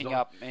interests. He was fronting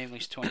up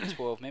Manly's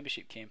 2012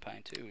 membership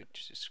campaign too,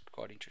 which is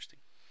quite interesting.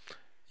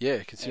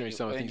 Yeah, considering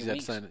some of the things he's had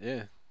to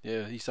say.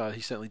 Yeah, he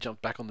certainly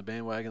jumped back on the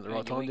bandwagon at the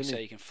right time, didn't he? So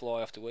you can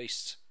fly off to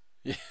Easts.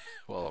 Yeah,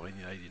 well, I mean,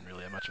 he didn't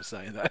really have much of a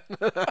say in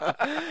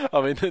that.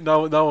 I mean,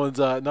 no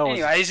one's.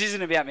 Anyway, this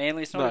isn't about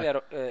Manly. It's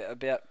not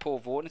about Paul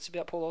Vaughton. It's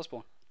about Paul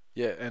Osborne.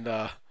 Yeah, and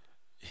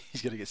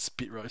he's going to get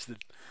spit roasted.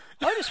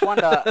 I just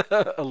wonder,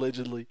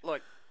 allegedly,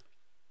 like,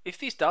 if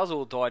this does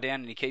all die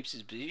down and he keeps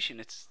his position,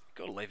 it's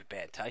got to leave a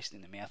bad taste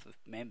in the mouth of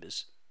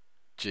members.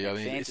 Gee, I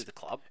mean, fans of the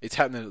club. It's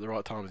happening at the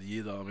right time of the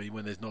year, though. I mean,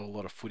 when there's not a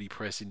lot of footy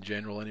press in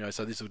general, anyway.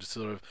 So this will just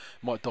sort of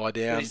might die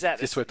down. But is that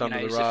just swept under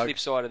the rug. rug. The flip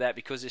side of that,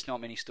 because there's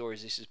not many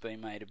stories, this has been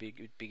made a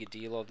bigger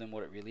deal of than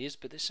what it really is.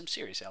 But there's some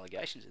serious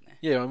allegations in there.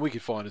 Yeah, and we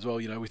could find as well,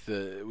 with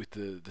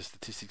the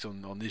statistics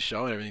on this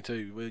show and everything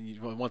too.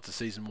 Once the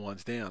season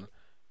winds down,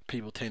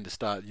 people tend to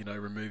start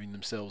removing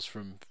themselves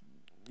from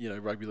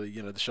rugby league.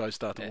 The shows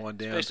start to wind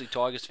down. Especially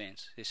Tigers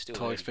fans. They're still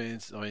Tigers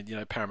fans. I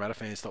mean, Parramatta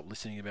fans stopped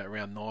listening about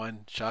round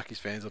 9. Sharkies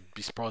fans, I'd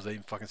be surprised they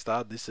even fucking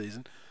started this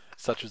season.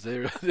 Such was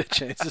their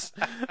chances.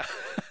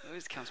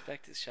 Always comes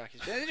back to the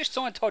Sharkies. They just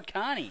signed Todd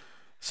Carney.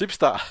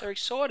 Superstar. They're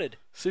excited.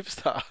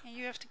 Superstar. And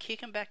you have to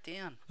kick him back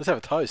down. Let's have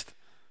a toast.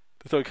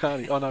 To Todd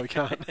Carney. Oh no, we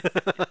can't.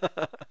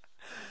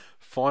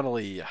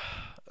 Finally,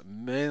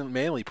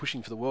 Manly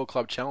pushing for the World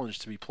Club Challenge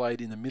to be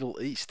played in the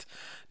Middle East.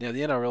 Now,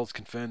 the NRL has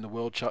confirmed the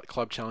World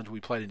Club Challenge will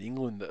be played in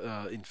England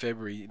in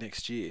February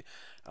next year.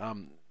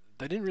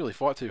 They didn't really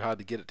fight too hard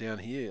to get it down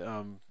here,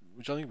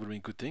 which I think would have been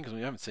a good thing, because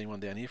we haven't seen one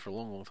down here for a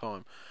long, long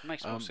time. It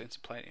makes more sense to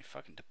play it in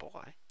fucking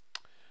Dubai.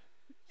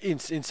 In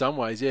some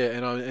ways, yeah,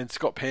 and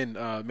Scott Penn,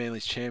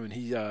 Manly's chairman,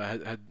 he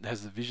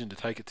has the vision to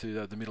take it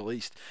to the Middle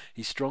East.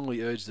 He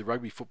strongly urged the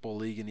Rugby Football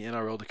League and the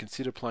NRL to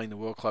consider playing the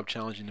World Club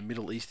Challenge in the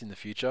Middle East in the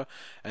future,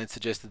 and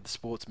suggested the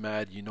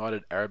sports-mad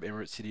United Arab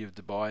Emirates city of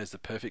Dubai as the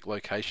perfect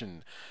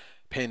location.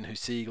 Penn,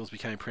 whose Sea Eagles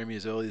became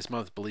premiers early this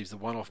month, believes the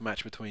one-off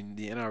match between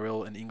the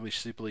NRL and English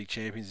Super League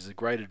champions is a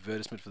great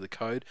advertisement for the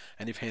code,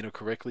 and if handled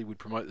correctly, would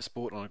promote the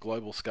sport on a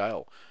global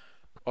scale.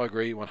 I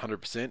agree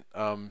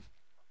 100%.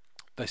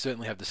 They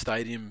certainly have the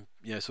stadium,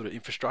 sort of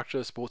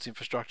infrastructure, sports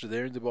infrastructure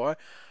there in Dubai.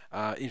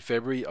 In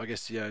February, I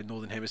guess,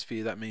 Northern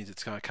Hemisphere, that means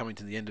it's kind of coming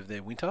to the end of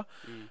their winter.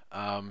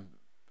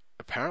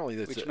 Apparently,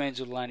 which means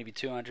it'll only be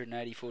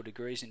 284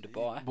 degrees in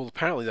Dubai. Well,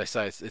 apparently they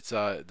say it's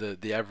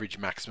the average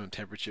maximum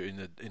temperature in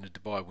the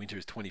Dubai winter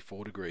is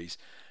 24 degrees,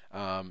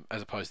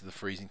 as opposed to the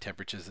freezing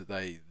temperatures that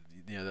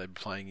they're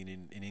playing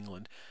in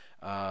England.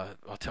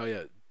 I'll tell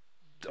you,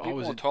 it's a bit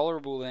more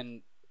tolerable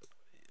than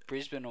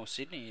Brisbane or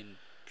Sydney in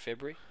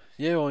February.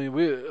 Yeah, well, I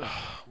mean,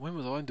 when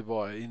was I in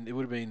Dubai? It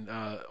would have been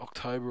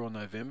October or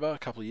November, a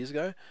couple of years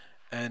ago,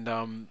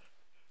 and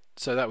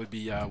so that would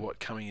be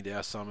coming into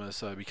our summer.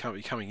 So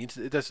coming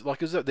into that's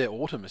like, it was their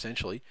autumn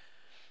essentially.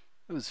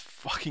 It was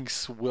fucking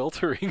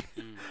sweltering.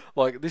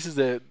 Like, this is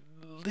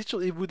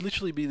literally, it would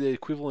literally be the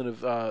equivalent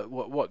of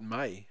what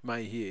May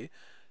here.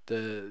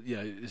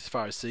 As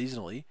far as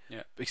seasonally,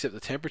 Yeah. except the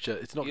temperature,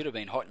 it's not. You'd have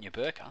been hot in your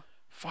burqa.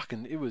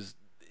 Fucking, it was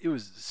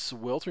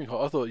sweltering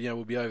hot. I thought,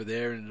 we'll be over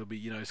there and it'll be,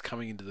 it's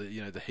coming into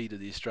the, the heat of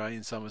the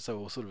Australian summer, so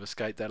we'll sort of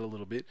escape that a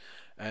little bit.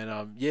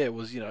 And it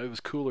was, it was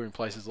cooler in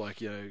places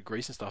like,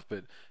 Greece and stuff,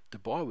 but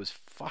Dubai was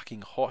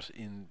fucking hot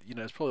in,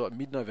 it's probably like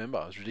mid-November.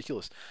 It was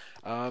ridiculous.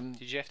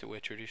 Did you have to wear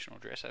traditional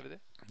dress over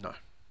there? No.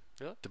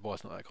 Really?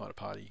 Dubai's not that kind of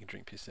party. You can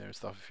drink piss there and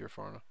stuff if you're a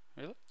foreigner.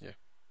 Really? Yeah.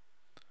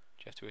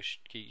 Do you have to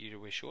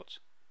wear shorts?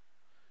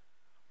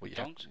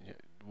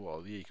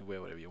 Well, you can wear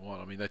whatever you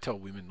want. I mean, they tell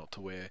women not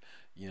to wear,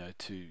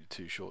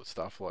 too short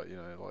stuff like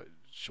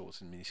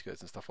shorts and miniskirts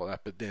and stuff like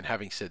that. But then,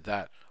 having said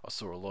that, I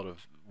saw a lot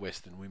of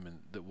Western women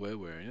that were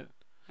wearing it.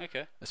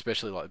 Okay.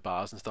 Especially like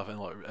bars and stuff, and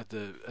like at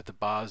the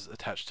bars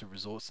attached to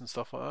resorts and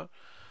stuff like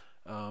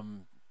that.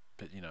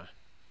 But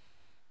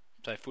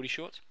So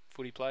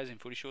footy players in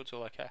footy shorts,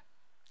 all okay?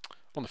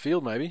 On the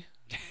field, maybe.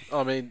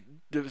 I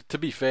mean, to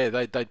be fair,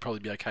 they'd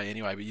probably be okay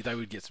anyway, but they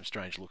would get some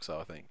strange looks, though,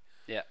 I think.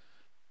 Yeah.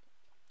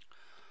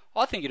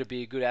 I think it'd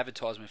be a good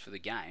advertisement for the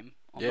game.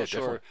 I'm not sure.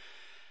 Definitely.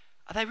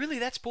 Are they really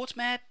that sports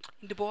mad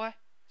in Dubai?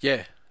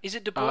 Yeah. Is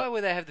it Dubai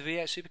where they have the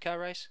V8 supercar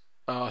race?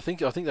 I think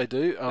they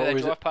do. Where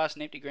they drive past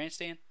an empty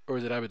grandstand? Or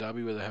is it Abu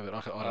Dhabi where they have it?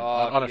 I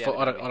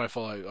don't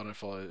follow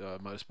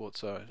motorsports,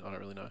 so I don't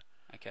really know.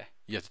 Okay.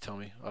 You have to tell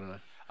me. I don't know.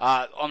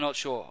 I'm not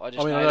sure. I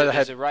just know that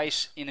there's a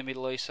race in the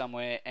Middle East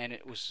somewhere, and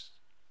it's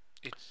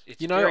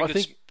very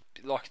good.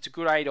 It's a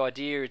good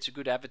idea. It's a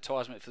good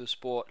advertisement for the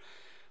sport.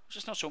 I'm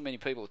just not sure many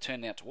people are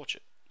turning out to watch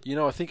it.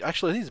 I think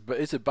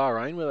it's at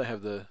Bahrain where they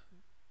have the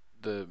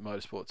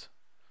motorsports.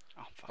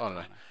 Oh, I don't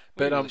know.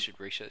 We really should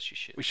research this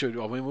shit. We should.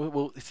 I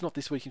mean, it's not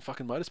this week in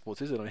fucking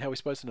motorsports, is it? I mean, how are we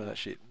supposed to know that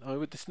shit? I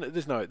mean,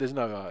 there's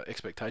no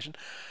expectation.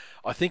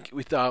 I think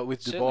with Certainly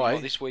Dubai,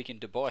 not this week in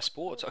Dubai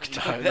sports. I can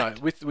tell you that.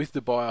 No. With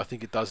Dubai, I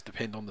think it does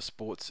depend on the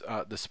sports.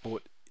 The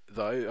sport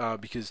though,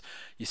 because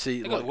you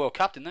see, they got the World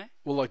Cup, didn't they?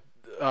 Well,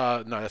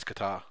 no, that's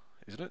Qatar,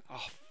 isn't it?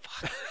 Oh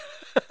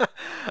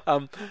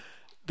fuck.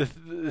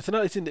 It's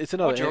another.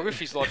 My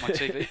geography's like my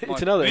TV.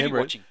 It's another movie Emirate.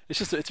 watching.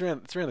 It's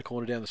around the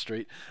corner down the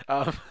street.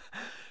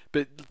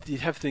 But you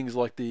have things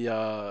like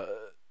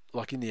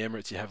like in the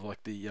Emirates, you have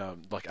like the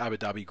like Abu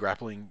Dhabi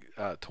grappling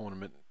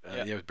tournament.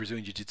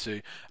 Brazilian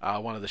Jiu-Jitsu.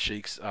 One of the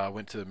sheiks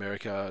went to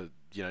America.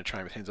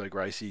 Trained with Renzo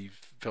Gracie,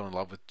 fell in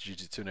love with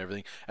Jiu-Jitsu and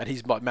everything, and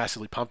he's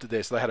massively pumped it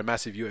there. So they had a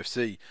massive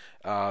UFC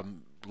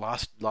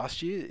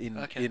last year in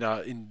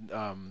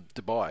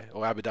Dubai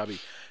or Abu Dhabi.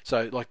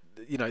 So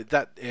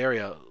that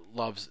area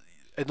loves.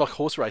 And like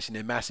horse racing,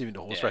 they're massive into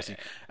horse racing,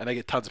 and they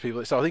get tons of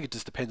people. So I think it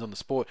just depends on the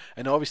sport.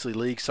 And obviously,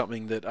 league's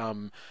something that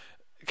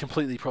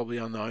completely probably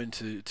unknown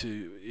to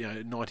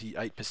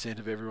 98%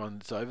 of everyone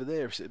that's over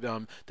there.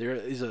 There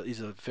is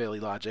a fairly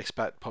large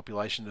expat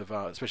population of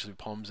especially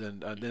Poms,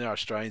 and there are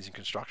Australians in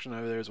construction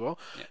over there as well.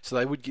 Yeah. So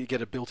they would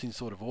get a built-in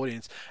sort of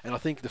audience. And I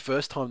think the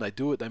first time they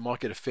do it, they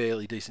might get a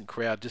fairly decent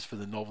crowd just for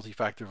the novelty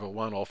factor of a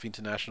one-off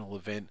international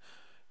event,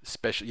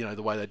 especially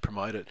the way they'd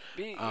promote it.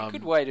 A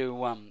good way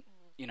to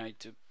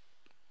to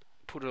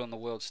put it on the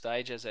world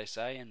stage, as they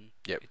say, and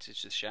it's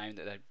just a shame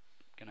that they're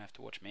going to have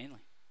to watch Manly.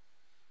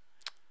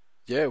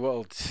 Yeah,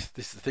 well, this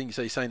is the thing.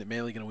 So you're saying that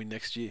Manly are going to win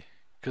next year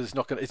because it's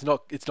not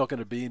going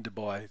to be in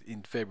Dubai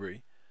in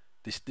February.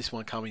 This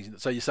one coming.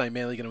 So you're saying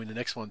Manly are going to win the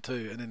next one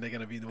too, and then they're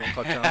going to be in the World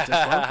Club Challenge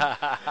next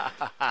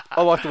one.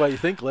 I like the way you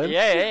think, Len.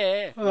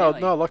 Yeah. No,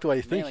 I like the way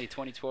you think. Manly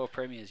 2012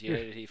 premiers. You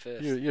heard it here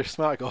first. You're a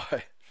smart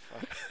guy.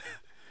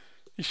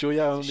 You sure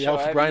you're on the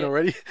alpha brain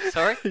already?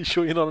 Sorry? You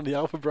sure you're not on the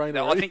alpha brain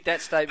already? No, I think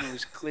that statement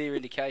was clear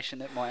indication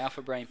that my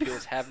alpha brain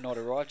pills have not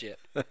arrived yet.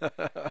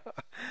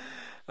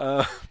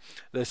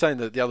 They're saying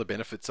that the other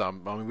benefits, I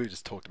mean, we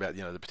just talked about,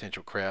 the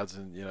potential crowds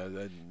and,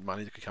 the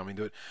money that could come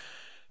into it.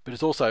 But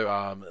it's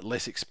also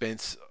less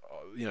expense,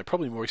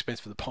 probably more expense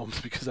for the Poms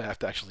because they have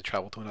to actually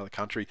travel to another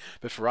country.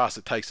 But for us,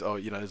 it takes,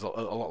 there's a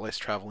lot less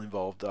travel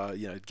involved,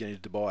 getting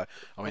to Dubai.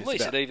 I mean, at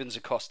least it evens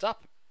the cost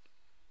up,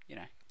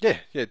 Yeah,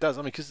 it does.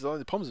 I mean, because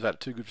the Poms have had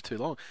it too good for too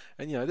long.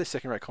 And, they're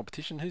second-rate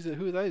competition.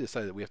 Who are they to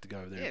say that we have to go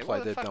over there and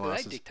play their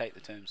dumbasses? They dictate the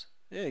terms.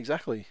 Yeah,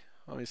 exactly.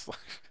 I mean, it's like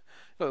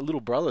a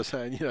little brother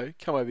saying,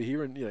 come over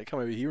here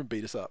and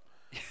beat us up.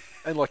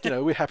 And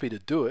we're happy to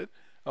do it.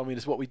 I mean,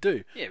 it's what we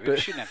do. Yeah, we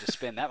shouldn't have to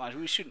spend that much.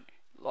 We shouldn't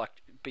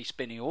be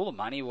spending all the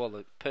money while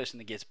the person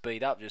that gets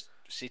beat up just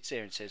sits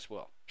there and says,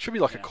 "Well." Should be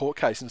like a court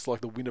case, and it's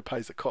like the winner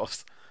pays the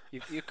cost.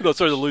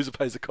 The loser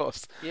pays the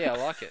cost. Yeah, I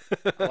like it.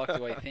 I like the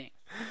way you think.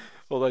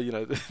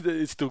 Although,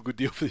 it's still a good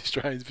deal for the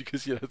Australians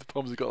because, the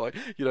Poms have got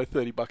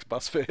 $30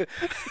 bus fare.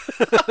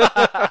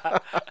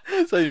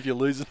 So if you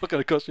lose, it's not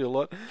going to cost you a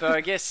lot. But I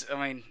guess,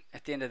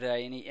 at the end of the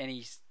day,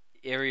 any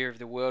area of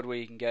the world where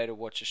you can go to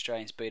watch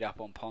Australians beat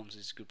up on Poms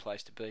is a good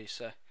place to be.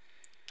 So,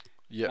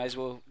 may as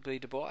well be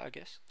Dubai, I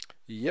guess.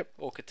 Yep.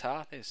 Or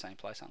Qatar. They're the same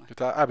place, aren't they?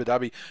 Qatar, Abu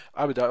Dhabi,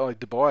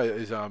 Dubai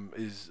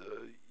is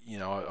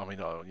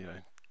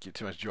get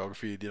too much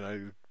geography,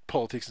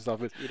 politics and stuff.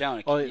 But you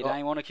don't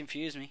want to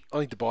confuse me. I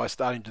think Dubai is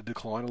starting to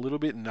decline a little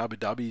bit, and Abu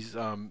Dhabi's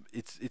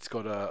it's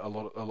got a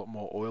lot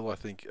more oil, I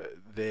think,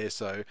 there.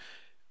 So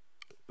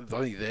I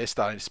think they're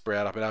starting to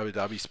sprout up, and Abu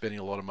Dhabi's spending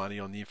a lot of money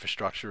on the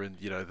infrastructure and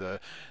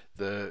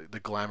the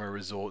glamour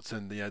resorts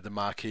and the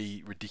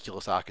marquee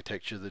ridiculous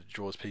architecture that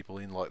draws people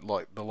in,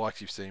 like the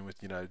likes you've seen with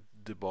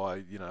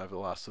Dubai over the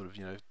last sort of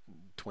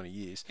 20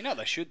 years. You know what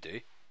they should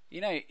do?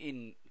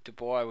 In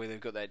Dubai where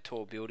they've got that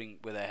tall building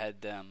where they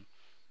had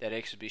that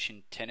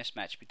exhibition tennis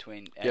match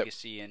between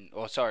Agassi it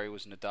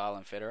was Nadal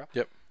and Federer.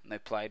 Yep. And they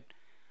played.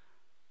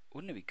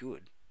 Wouldn't it be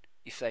good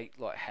if they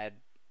had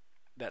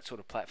that sort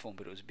of platform,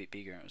 but it was a bit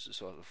bigger and it was the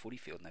size of a footy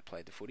field, and they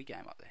played the footy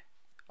game up there?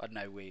 I don't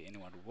know where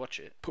anyone would watch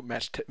it. Put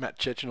Matt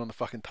Chechen on the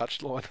fucking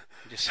touchline.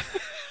 Just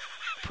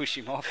push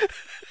him off.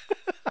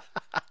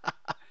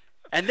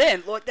 And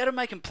then, that'll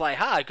make him play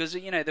hard, because,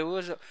 there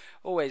was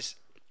always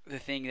the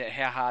thing that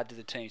how hard do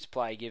the teams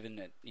play, given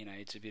that,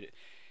 it's a bit,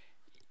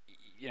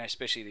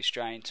 especially the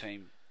Australian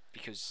team,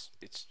 because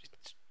it's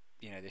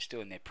they're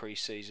still in their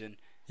pre-season.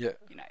 Yeah.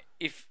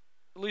 If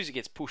loser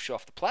gets pushed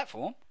off the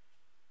platform,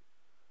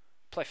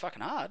 play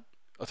fucking hard.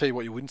 I'll tell you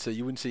what you wouldn't see.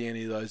 You wouldn't see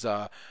any of those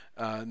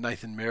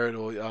Nathan Merritt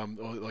or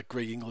like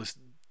Greg Inglis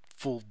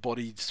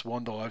full-bodied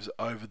swan dives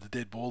over the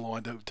dead ball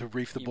line to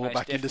reef the ball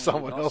back into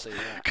someone else,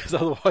 because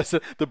otherwise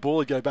the ball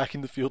would go back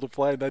in the field of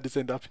play and they just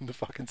end up in the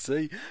fucking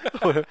sea.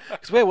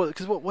 Because where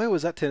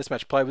was that tennis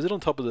match played? Was it on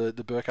top of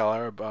the Burj Al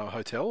Arab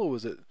hotel, or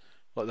was it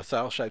like the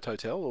sail-shaped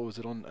hotel, or was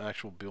it on an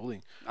actual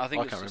building? I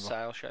think it was the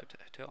sail-shaped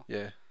hotel.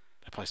 Yeah.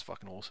 That place is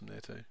fucking awesome there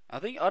too. I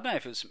don't know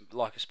if it was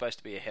it's supposed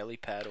to be a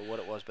helipad or what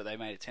it was, but they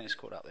made a tennis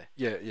court up there.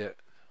 Yeah.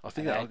 I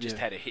think they just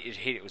had a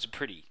hit. It was a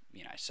pretty,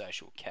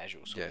 social,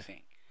 casual sort of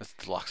thing. That's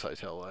a deluxe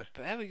hotel though.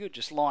 But that'd be good.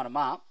 Just line them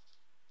up.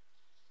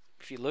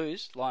 If you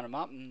lose, line them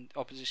up, and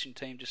opposition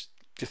team just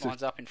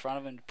lines up in front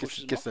of them and pushes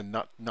them gets the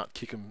nut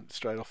kick them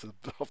straight off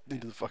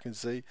into the fucking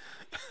sea.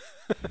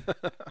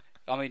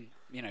 I mean,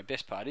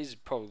 best part is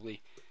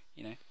probably,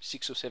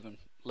 6 or 7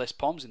 less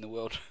POMs in the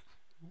world.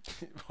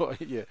 Well,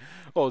 yeah.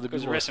 Oh,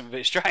 because the rest of them are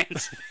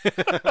Australians.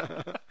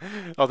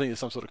 I think there's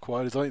some sort of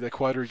quotas. I think that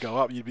quota would go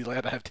up. You'd be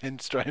allowed to have 10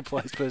 Australian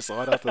players per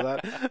side after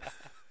that.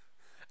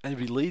 And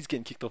it'd be Leeds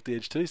getting kicked off the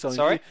edge too. So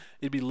sorry?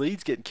 It'd be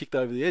Leeds getting kicked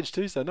over the edge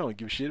too. So no one would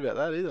give a shit about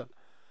that either.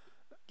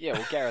 Yeah,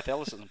 well, Gareth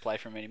Ellis doesn't play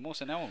for him anymore,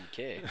 so no one would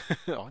care.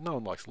 Oh, no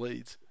one likes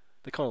Leeds.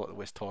 They're kind of like the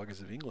West Tigers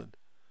of England.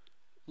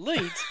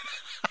 Leeds?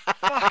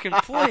 Fucking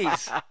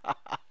please.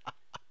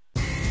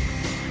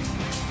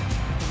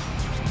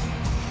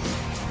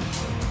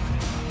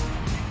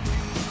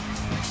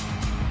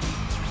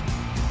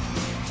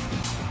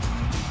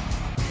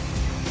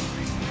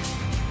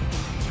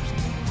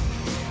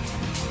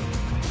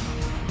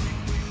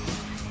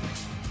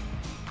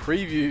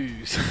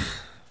 Previews.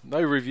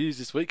 No reviews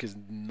this week because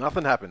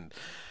nothing happened.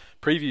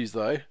 Previews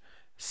though.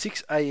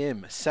 6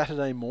 a.m.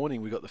 Saturday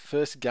morning, we got the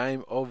first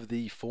game of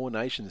the Four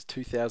Nations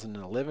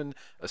 2011,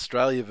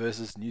 Australia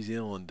versus New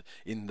Zealand,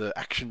 in the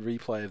action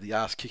replay of the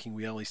ass kicking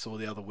we only saw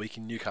the other week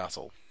in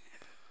Newcastle.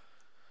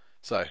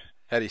 So,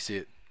 how do you see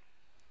it?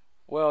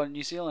 Well,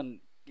 New Zealand,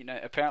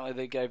 apparently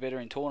they go better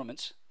in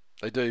tournaments.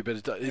 They do,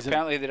 but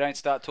apparently they don't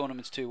start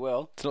tournaments too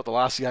well. It's not the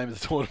last game of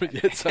the tournament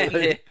yet. So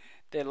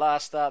their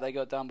last start, they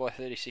got done by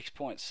 36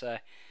 points. So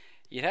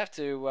you'd have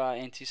to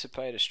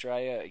anticipate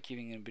Australia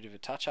giving them a bit of a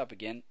touch-up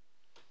again.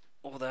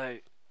 Although,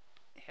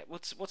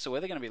 what's the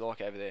weather going to be like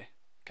over there?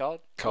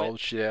 Cold? Cold,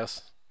 shit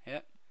house.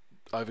 Yeah.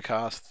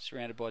 Overcast.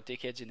 Surrounded by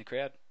dickheads in the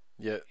crowd.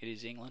 Yeah. It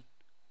is England.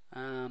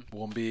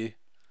 Warm beer.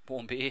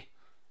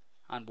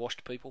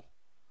 Unwashed people.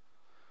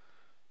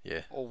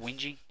 Yeah. All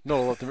whinging.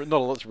 Not a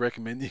lot to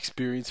recommend the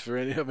experience for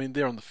any. I mean,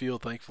 they're on the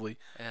field, thankfully.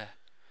 Yeah.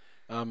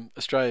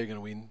 Australia are going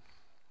to win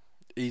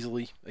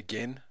easily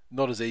again.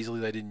 Not as easily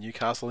they did in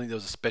Newcastle. I think there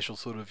was a special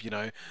sort of,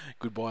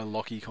 goodbye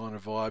Lockie kind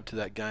of vibe to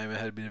that game. It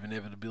had a bit of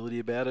inevitability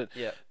about it.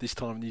 Yeah. This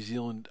time New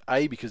Zealand,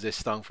 A, because they're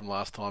stung from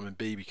last time, and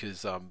B,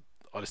 because I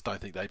just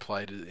don't think they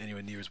played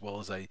anywhere near as well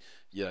as they,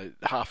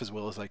 half as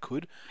well as they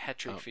could.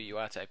 Hat-trick for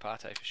Uate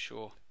Partey for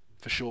sure.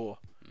 For sure.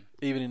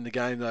 Even in the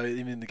game,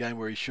 though,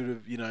 where he should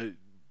have,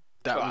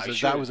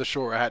 that was a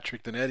surer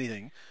hat-trick than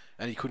anything.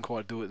 And he couldn't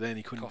quite do it then.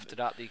 He couldn't. Coughed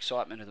it up. The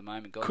excitement of the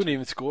moment. Couldn't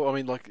even score. I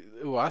mean,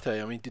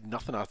 Uate, did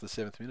nothing after the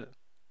 7th minute.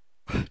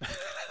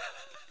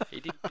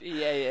 He did.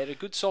 He had a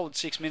good solid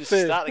 6 minutes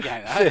to start the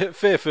game.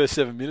 Fair first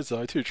 7 minutes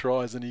though. 2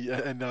 tries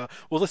and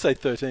let's say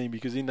 13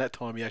 because in that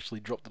time he actually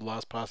dropped the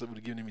last pass that would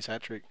have given him his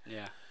hat trick.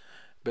 Yeah.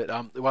 But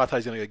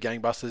Uate's going to go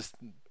gangbusters.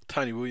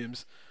 Tony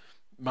Williams,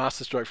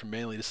 masterstroke from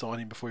Manly to sign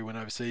him before he went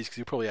overseas because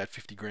he'll probably add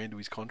 $50,000 to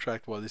his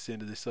contract by this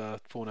end of this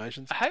Four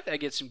Nations. I hope they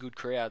get some good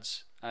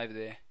crowds over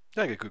there.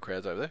 They get good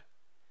crowds over there.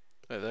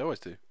 Yeah, they always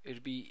do.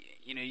 It'd be,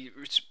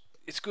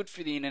 it's good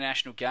for the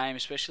international game,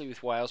 especially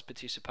with Wales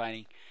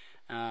participating.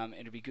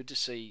 It'd be good to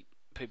see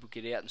people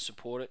get out and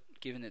support it,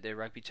 given that their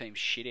rugby team's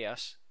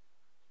shithouse.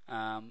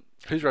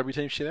 Whose rugby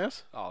team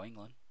shithouse? Oh,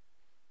 England.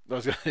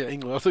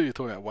 England. I thought you were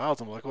talking about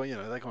Wales. I'm like, well,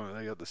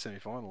 they got the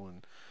semi-final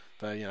and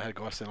they had a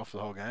guy sent off for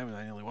the whole game and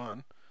they nearly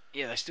won.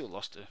 Yeah, they still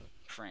lost to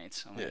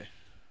France.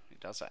 who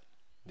does that.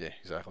 Yeah,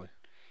 exactly.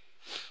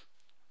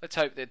 Let's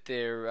hope that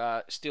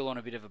they're still on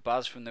a bit of a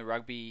buzz from the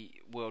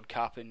Rugby World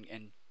Cup and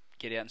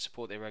get out and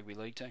support their Rugby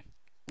League team.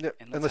 Yep.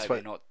 And let's hope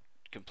they're not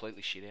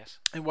completely shit house.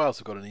 And Wales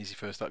have got an easy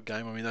first up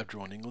game. I mean, they've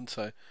drawn England,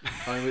 so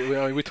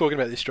we're talking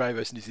about the Australia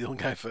versus New Zealand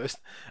game first.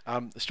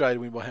 Australia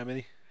win by how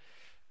many?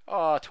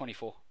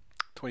 24.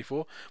 24.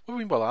 What did we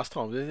win by last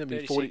time? I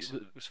mean, 40, it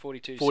was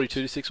 42.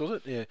 42 to 6, was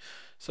it? Yeah.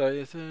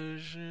 So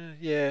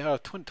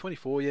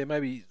 24. Yeah,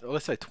 maybe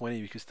let's say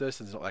 20 because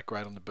Thurston's not that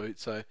great on the boot.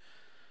 So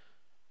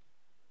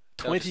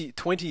 20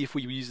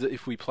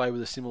 if we play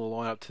with a similar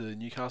lineup to the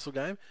Newcastle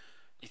game.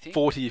 You think?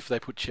 40 if they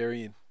put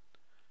Cherry in,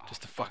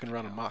 just to fucking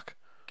run amok.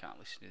 Can't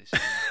listen to this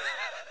anymore.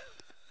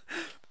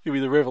 It'll be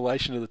the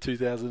revelation of the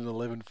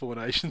 2011 Four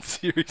Nations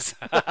series.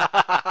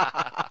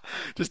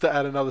 Just to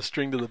add another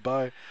string to the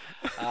bow.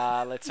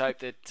 Let's hope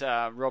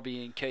that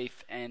Robbie and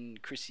Keith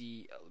and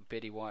Chrissy,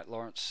 Betty White,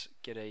 Lawrence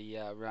get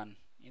a run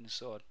in the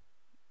side.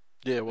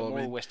 Yeah, well,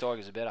 the more West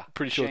Tigers are better.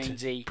 Pretty sure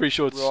Sheensy,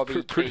 Robbie,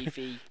 Robbie,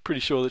 Keithy.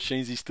 Pretty sure that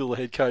Sheensy's still the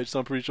head coach, so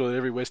I'm pretty sure that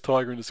every West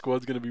Tiger in the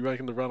squad's going to be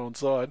making the run on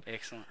side.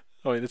 Excellent.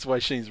 I mean, that's the way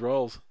Sheens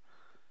rolls.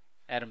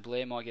 Adam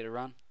Blair might get a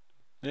run.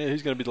 Yeah,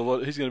 who's going to be the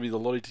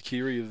Lottie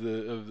Takiri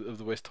of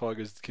the West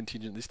Tigers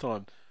contingent this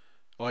time?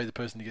 The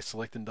person who gets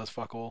selected and does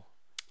fuck all.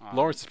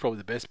 Lawrence is probably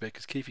the best bet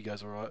because Keefe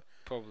goes all right.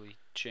 Probably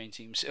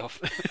Sheensy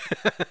himself.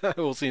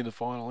 We'll see in the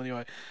final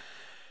anyway.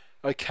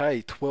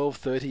 Okay,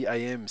 12:30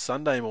 a.m.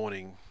 Sunday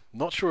morning.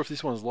 Not sure if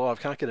this one's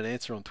live. Can't get an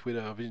answer on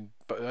Twitter. I've been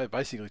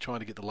basically trying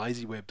to get the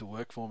lazy web to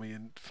work for me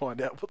and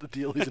find out what the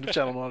deal is, and if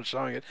Channel 9 are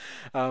showing it.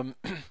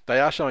 They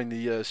are showing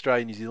the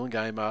Australia-New Zealand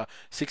game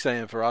 6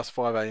 a.m. for us,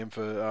 5 a.m.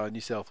 for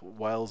New South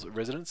Wales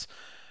residents.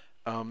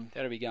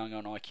 That'll be going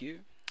on IQ.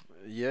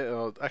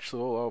 Yeah,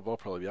 actually, I'll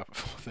probably be up at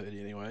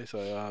 4:30 anyway.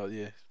 So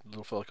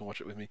little fella can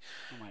watch it with me.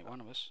 Oh, mate, one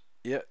of us.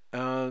 Yeah.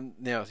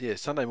 Now,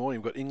 Sunday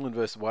morning we've got England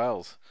versus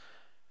Wales.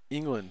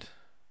 England.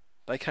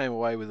 They came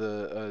away with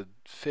a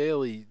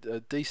fairly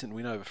decent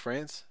win over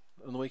France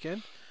on the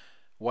weekend.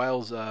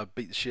 Wales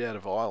beat the shit out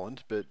of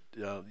Ireland, but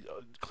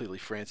clearly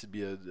France would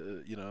be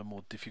a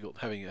more difficult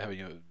having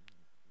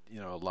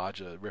a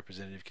larger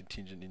representative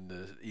contingent in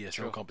the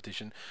ESL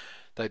competition.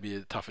 They'd be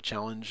a tougher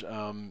challenge.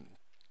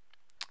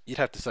 You'd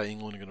have to say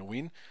England are going to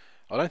win.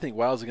 I don't think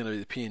Wales are going to be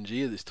the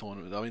PNG of this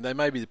tournament. I mean, they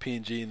may be the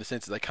PNG in the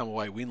sense that they come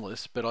away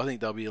winless, but I think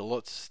they'll be a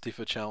lot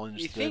stiffer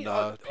challenge than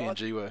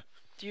PNG were.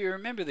 Do you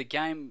remember the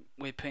game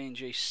where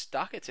PNG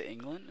stuck it to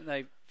England and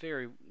they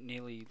very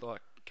nearly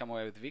come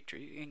away with the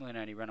victory? England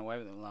only ran away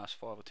with it in the last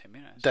 5 or 10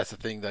 minutes. That's the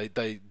thing. They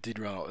did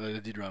run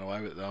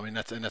away with it. I mean,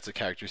 that's a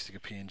characteristic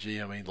of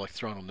PNG. I mean, like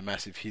throwing on the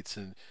massive hits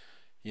and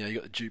you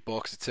got the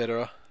jukebox,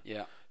 etc.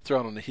 Yeah.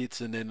 Throwing on the hits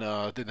and then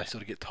they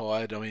sort of get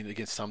tired. I mean,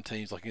 against some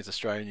teams like against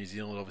Australia and New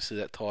Zealand, obviously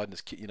that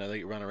tiredness, they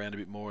get run around a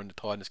bit more and the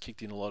tiredness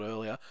kicked in a lot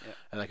earlier,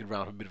 and they could run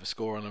up a bit of a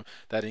score on them.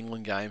 That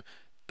England game,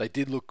 they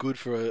did look good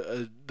for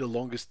the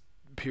longest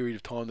period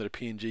of time that a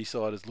PNG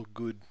side has looked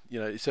good,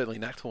 certainly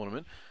in that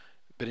tournament,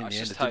 but in the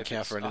end it didn't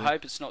count for anything. I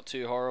hope it's not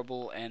too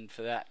horrible, and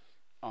for that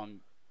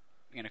I'm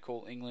going to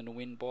call England to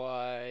win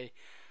by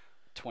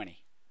 20.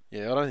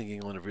 Yeah, I don't think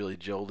England have really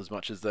gelled as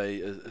much as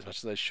they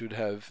should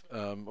have,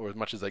 or as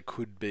much as they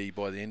could be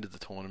by the end of the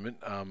tournament.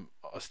 I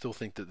still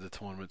think that the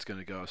tournament's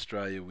going to go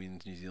Australia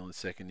wins, New Zealand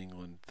second,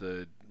 England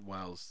third,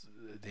 Wales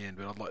at the end,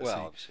 but I'd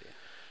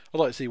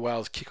like to see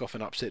Wales kick off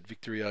an upset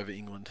victory over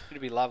England.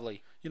 It'd be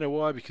lovely. You know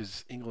why?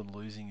 Because England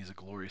losing is a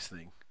glorious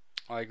thing.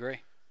 I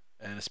agree.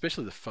 And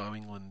especially the faux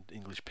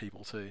English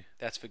people too.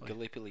 That's for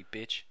Gallipoli,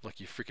 bitch. Like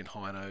your freaking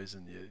Hinos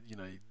and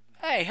your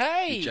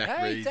Hey,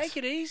 take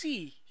it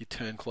easy. Your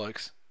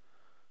turncloaks.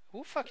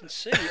 We'll fucking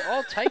see.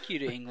 I'll take you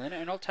to England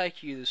and I'll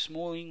take you to the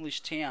small English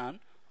town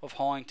of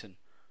Hyington.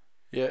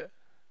 Yeah.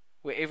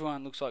 Where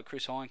everyone looks like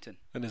Chris Hyington.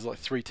 And there's like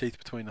 3 teeth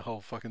between the whole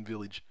fucking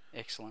village.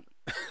 Excellent.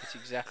 That's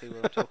exactly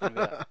what I'm talking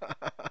about.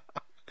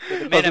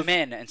 But the men are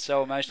men, and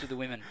so are most of the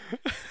women.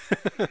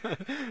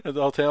 I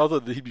thought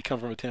that he'd come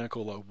from a town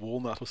called like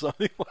Walnut or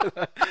something like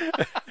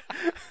that.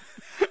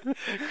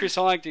 Chris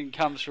Hyington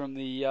comes from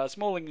the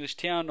small English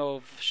town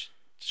of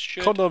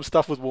shirt. Condom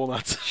stuffed with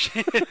walnuts.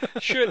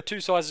 Shirt 2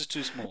 sizes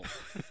too small.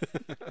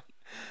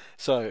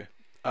 So,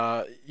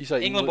 you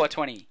say England by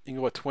 20.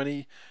 England by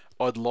 20.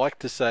 I'd like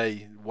to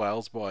say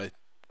Wales by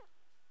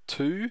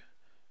 2.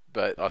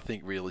 But I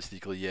think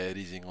realistically, it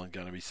is England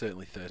going to be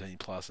certainly 13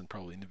 plus and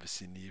probably in the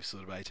vicinity of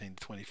sort of 18 to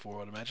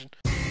 24, I'd imagine.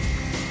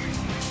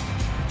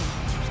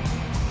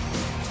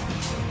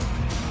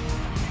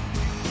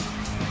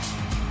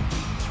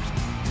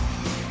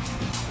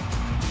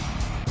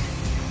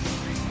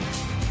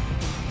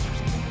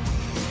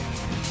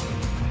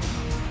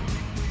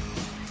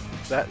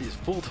 That is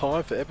full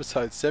time for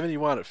episode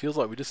 71. It feels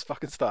like we just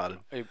fucking started.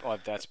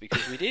 That's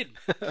because we did.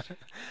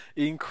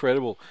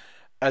 Incredible.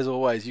 As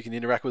always, you can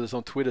interact with us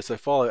on Twitter, so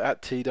follow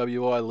at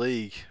TWiL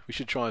League. We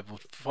should try and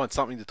find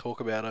something to talk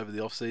about over the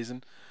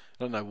off-season.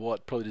 I don't know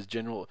what, probably just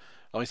general.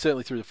 I mean,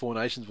 certainly through the Four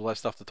Nations we'll have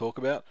stuff to talk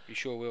about. You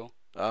sure will.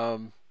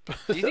 Do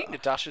you think the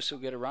Duchess will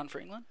get a run for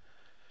England?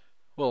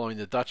 Well, I mean,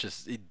 the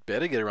Duchess, he'd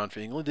better get a run for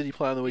England. Did he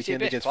play on the He's their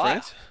weekend best against player,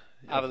 France?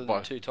 other than the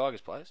two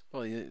Tigers players.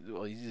 Well,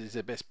 he's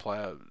their best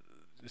player,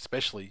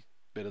 especially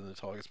better than the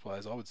Tigers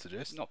players, I would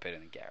suggest. Not better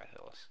than Gareth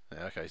Ellis.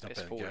 Yeah, okay, he's not Best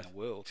better than forward Gareth. in the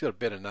world. He's got a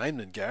better name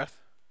than Gareth.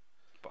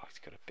 But he's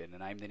got a better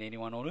name than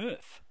anyone on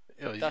earth.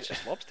 Yeah,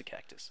 Duchess Lobster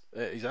Cactus.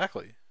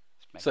 Exactly.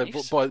 It's So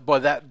magnificent.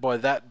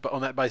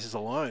 on that basis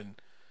alone,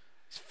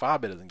 he's far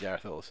better than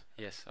Gareth Ellis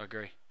Yes, I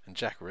agree. and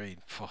Jack Reed.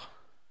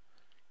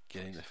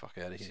 Get him the fuck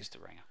out of He's here. just a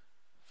ringer.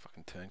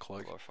 Fucking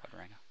turncloak. Glorified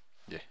ringer.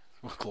 Yeah,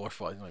 well,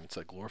 glorified. You don't even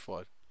say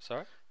glorified.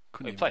 Sorry?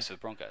 Couldn't Well, he even- plays for the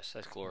Broncos.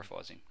 That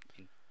glorifies him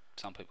in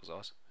some people's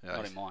eyes. Yeah, Not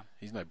he's- in mine.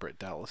 He's no Brett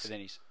Dallas. But then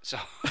he's... So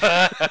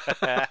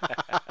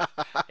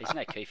he's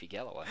no Keefe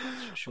Galloway,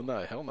 that's for sure. Well,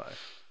 no, hell no.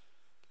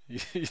 You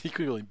could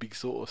call him Big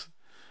Sauce.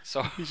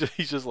 So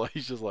He's just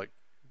like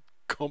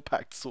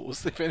compact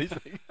sauce, if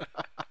anything.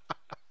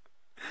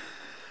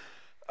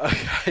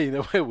 Okay,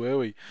 now where were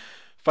we?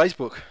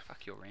 Facebook.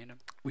 fuck, you're random.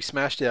 We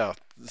smashed our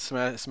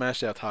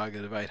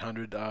target of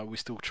 800. We're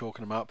still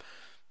chalking them up.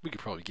 We could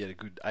probably get a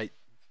good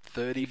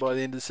 830 by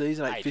the end of the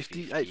season.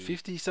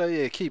 850. So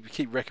yeah,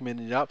 keep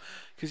recommending it up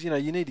because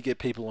you need to get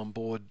people on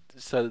board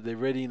so that they're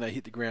ready and they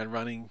hit the ground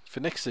running for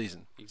next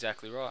season.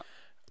 Exactly right.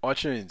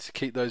 iTunes,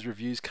 keep those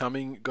reviews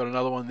coming. Got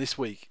another one this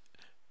week.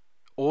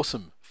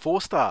 Awesome.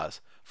 4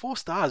 stars. 4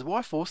 stars.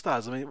 Why 4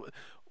 stars? I mean,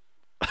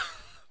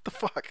 the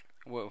fuck?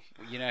 Well,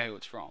 you know who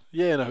it's from.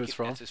 Yeah, I know who it's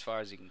from. That's as far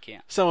as you can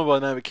count. Someone by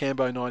the name of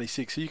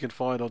Cambo96, who you can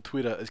find on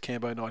Twitter as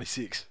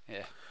Cambo96.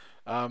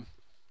 Yeah.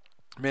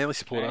 Manly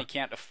supporter. Only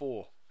count to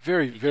 4.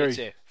 Very, He very, gets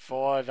there.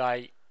 5,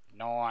 8,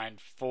 9,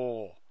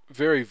 4.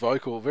 very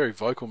vocal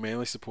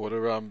Manly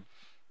supporter.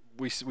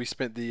 We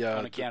spent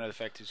On account of the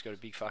fact he's got a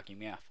big fucking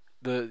mouth.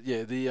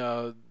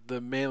 the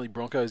Manly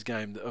Broncos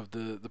game of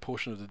the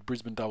portion of the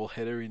Brisbane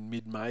doubleheader in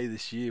mid-May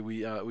this year.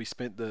 We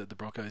spent the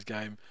Broncos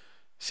game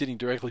sitting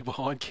directly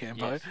behind Cambo.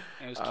 Yes.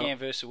 And it was Cam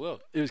versus the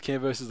world. It was Cam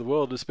versus the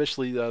world,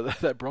 especially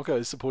that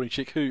Broncos supporting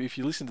chick who, if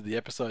you listen to the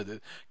episode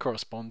that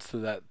corresponds to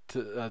that,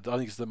 I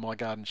think it's the My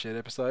Garden Shed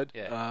episode.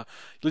 Yeah.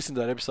 Listen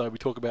to that episode. We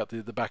talk about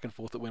the back and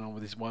forth that went on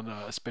with this one,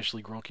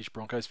 especially Gronkish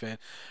Broncos fan.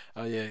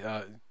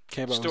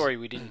 Cambo. The story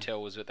we didn't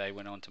tell was that they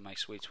went on to make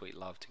Sweet Sweet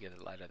Love together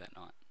later that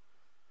night.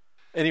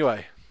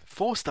 Anyway,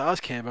 4 stars,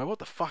 Cambo. What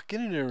the fuck?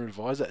 Get in there and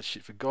revise that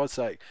shit, for God's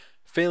sake.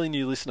 Fairly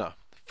new listener.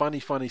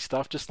 Funny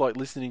stuff, just like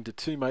listening to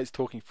 2 mates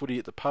talking footy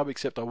at the pub,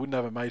 except I wouldn't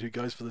have a mate who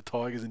goes for the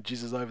Tigers and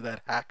jizzes over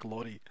that hack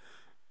Lottie.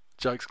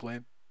 Jokes,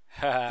 Glenn.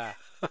 And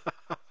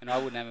I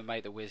wouldn't have a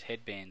mate that wears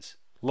headbands.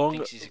 Long,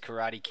 Thinks he's a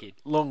karate kid.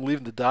 long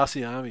live the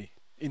Darcy Army.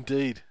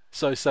 Indeed.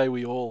 So say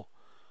we all.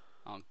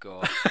 Oh,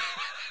 God.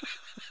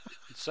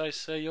 So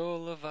say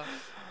all of us.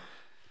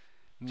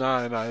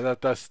 No,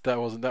 that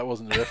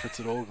wasn't a reference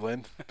at all,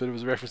 Glenn. But it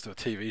was a reference to a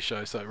TV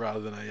show, so rather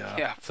than a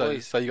Yeah, so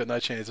please. you got no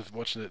chance of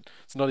watching it.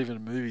 It's not even a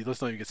movie.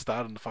 Let's not even get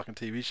started on the fucking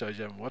TV shows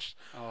you haven't watched.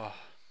 Oh,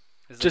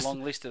 there's Just- a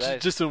long list of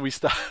those.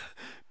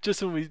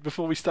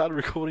 Before we started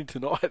recording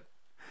tonight,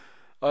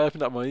 I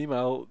opened up my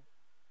email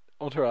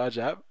Entourage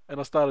app and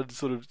I started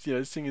sort of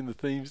singing the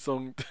theme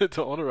song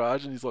to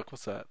Entourage, and he's like,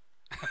 "What's that?"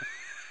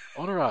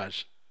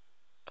 Entourage.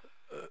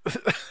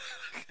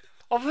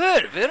 I've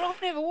heard of it.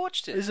 I've never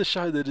watched it. It's a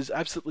show that is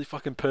absolutely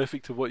fucking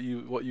perfect to what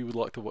you would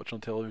like to watch on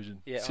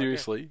television. Yeah, I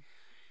seriously.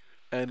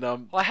 And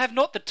I have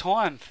not the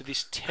time for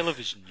this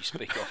television you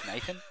speak of,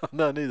 Nathan.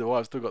 no, neither do I.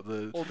 I've still got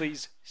All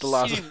these The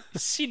last-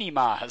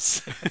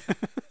 cinemas.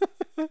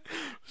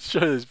 show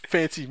those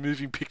fancy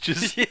moving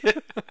pictures.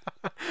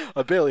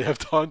 I barely have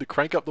time to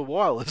crank up the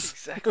wireless.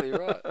 Exactly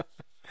right.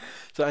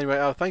 So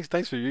anyway,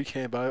 thanks for you,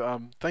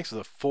 Cambo. Thanks for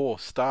the 4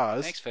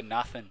 stars. Thanks for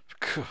nothing.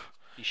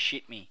 You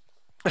shit me.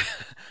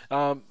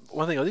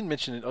 One thing I didn't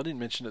mention it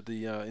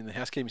in the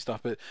housekeeping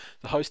stuff, but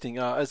the hosting,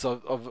 as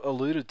I've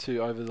alluded to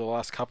over the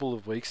last couple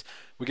of weeks,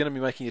 we're going to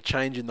be making a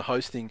change in the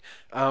hosting.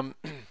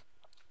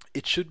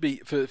 It should be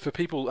for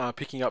people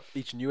picking up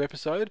each new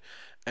episode,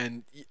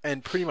 and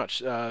pretty much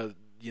the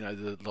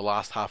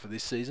last half of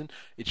this season.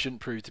 It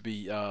shouldn't prove to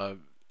be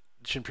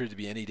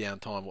any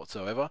downtime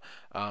whatsoever.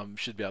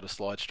 Should be able to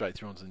slide straight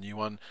through onto the new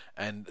one,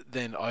 and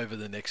then over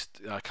the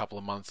next couple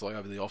of months, like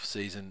over the off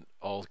season,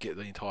 I'll get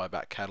the entire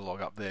back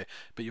catalogue up there.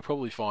 But you'll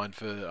probably find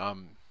for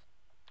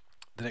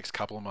the next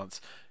couple of months,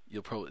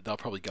 they'll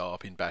probably go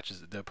up in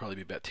batches. There'll probably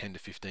be about 10 to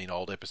 15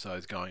 old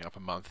episodes going up a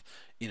month,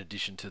 in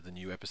addition to the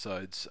new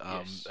episodes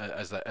Yes.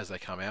 as they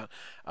come out.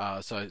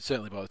 So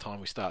certainly by the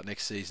time we start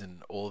next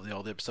season, all of the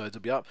old episodes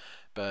will be up.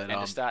 But And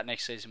to start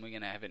next season, we're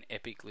going to have an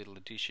epic little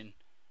edition,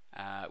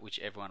 which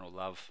everyone will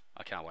love.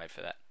 I can't wait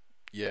for that.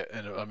 yeah,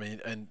 and I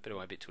mean, and But I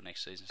won't be till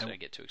next season, so don't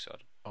get too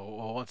excited.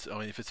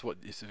 if it's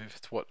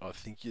what I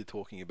think you're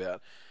talking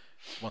about,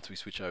 once we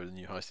switch over to the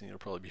new hosting, it'll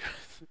probably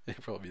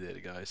be there to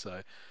go.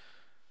 So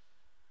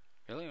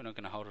Really? We're not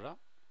going to hold it up?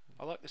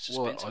 I like the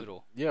suspense of it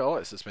all. Yeah, I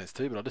like suspense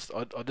too, but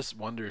I just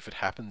wonder if it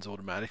happens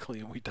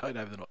automatically and we don't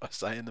have a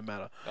say in the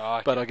matter. Oh,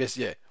 okay. But I guess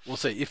we'll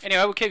see. If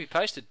Anyway, we'll keep you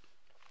posted.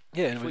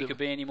 yeah, If we could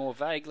be any more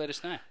vague, let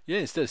us know. yeah,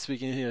 instead of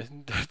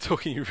speaking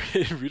talking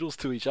riddles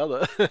to each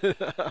other,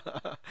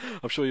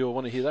 I'm sure you'll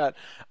want to hear that.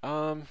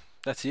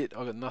 That's it.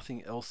 I've got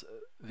nothing else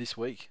this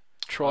week.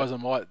 Try as I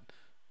might,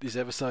 this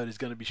episode is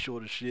going to be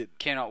short as shit.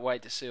 Cannot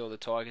wait to see all the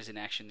Tigers in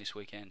action this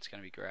weekend. It's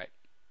going to be great.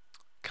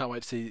 Can't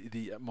wait to see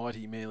the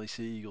mighty Manly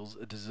Sea Eagles,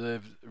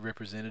 deserved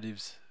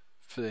representatives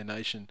for their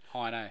nation.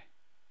 Hino,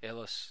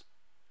 Ellis,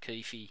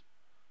 Keefe,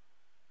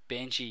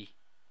 Benji,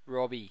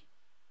 Robbie,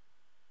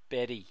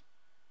 Betty.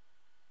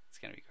 It's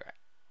going to be great.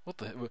 What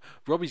the hell?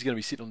 Robbie's going to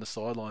be sitting on the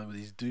sideline with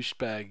his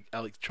douchebag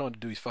Alex, trying to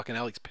do his fucking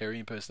Alex Perry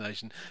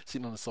impersonation,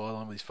 sitting on the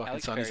sideline with his fucking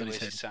Alex sunnies Perry on his wears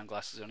head. his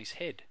sunglasses on his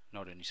head,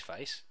 not on his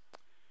face.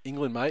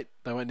 England, mate,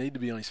 they won't need to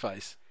be on his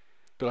face.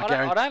 But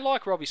I don't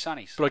like Robbie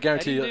Sunnies. But I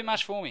guarantee they didn't you, do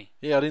much for me.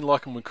 Yeah, I didn't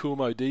like him when Kool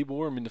Moe Dee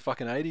wore him in the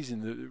fucking 80s in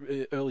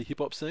the early hip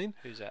hop scene.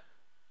 Who's that?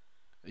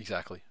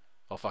 Exactly.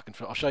 I'll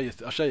show you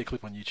a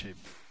clip on YouTube.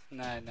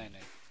 No.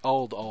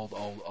 Old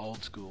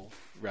school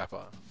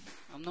rapper.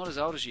 I'm not as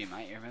old as you,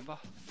 mate. You remember?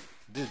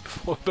 Did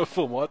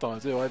before my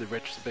time too. I had to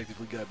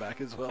retrospectively go back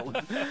as well.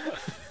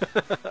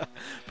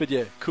 But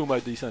yeah, Kool Moe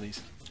Dee Sunnies.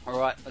 All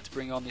right, let's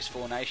bring on this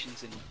Four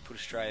Nations and put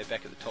Australia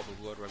back at the top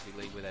of World Rugby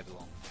League where they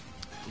belong.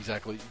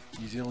 Exactly.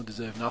 New Zealand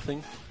deserve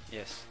nothing.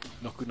 Yes.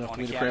 Not good enough on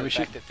to win a account of the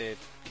premiership. fact that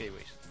they're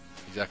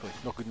Kiwis. Exactly.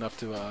 Not good enough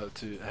to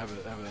have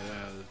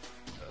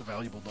a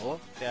valuable dollar.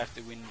 They have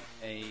to win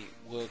a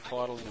world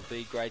title in a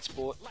B grade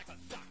sport,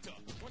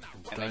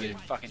 and they get a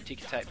fucking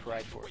ticker tape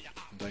parade for it.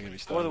 Don't get me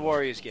started. What do the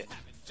Warriors get?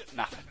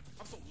 Nothing.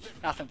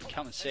 Nothing for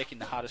coming second in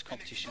the hardest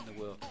competition in the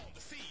world.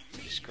 It's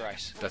a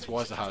disgrace. That's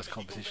why it's the hardest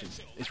competition.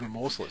 It's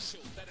remorseless.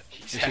 Exactly.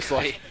 It's just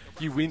like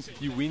you win.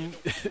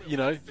 You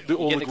know,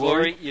 all you get the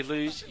glory. You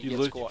lose. You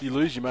get squat. You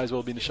lose. You may as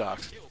well be in the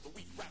Sharks.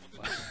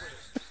 Well,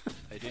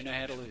 they do know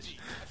how to lose.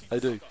 They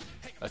do.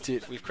 That's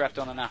it. We've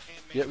crapped on enough.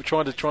 Yeah, we're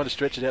trying to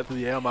stretch it out to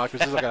the hour mark.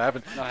 It's just not going to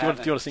happen.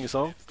 Do you want to sing a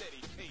song?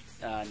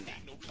 No.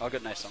 I've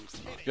got no songs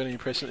tonight. You got any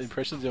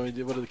impressions? I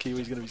mean, what are the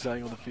Kiwis going to be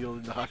saying on the field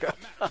in the haka?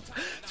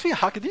 Speaking of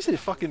haka, did you see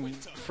fucking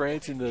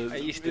France in the... Are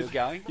you still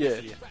going? Yeah.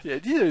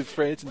 Did you know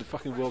France in the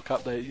fucking World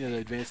Cup, they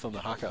advanced on the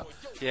haka?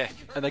 Yeah.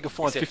 And they got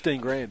fined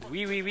 15 grand.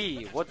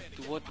 Oui. What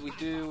we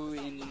do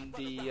in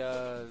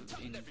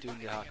doing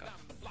the haka?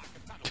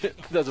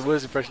 That's the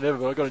worst impression ever,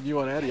 but I got a new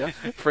one out of you.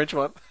 French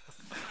one.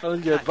 I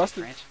think you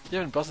busted. French. You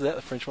haven't busted out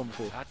the French one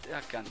before.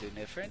 I can't do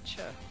no French.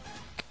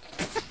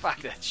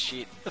 Fuck that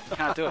shit.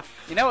 Can't do it.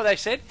 You know what they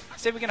said? They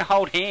said we're going to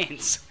hold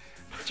hands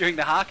during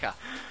the haka.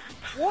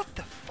 What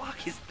the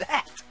fuck is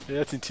that? Yeah,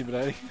 that's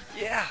intimidating.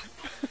 Yeah.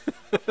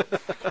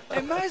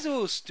 They might as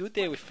well have stood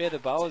there with feather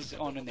boas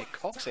on and their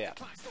cocks out.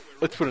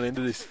 Let's put an end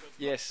to this.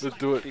 Yes. Let's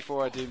do it.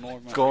 Before I do more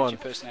of my Go French on.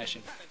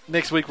 impersonation.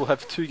 Next week we'll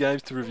have 2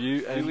 games to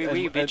review and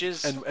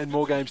bitches. and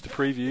more games to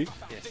preview.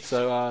 Yes.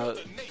 So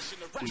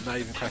we may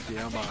even crack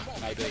the hour mark.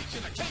 Maybe.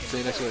 See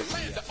you next week.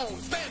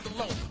 Stand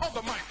alone on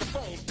the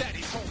microphone.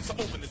 Daddy's home, so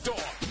open the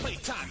door.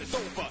 Playtime is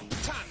over.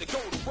 Time to go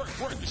to work.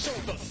 Work the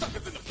shoulder.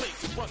 Suckers in the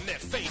place and run their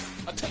face.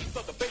 A taste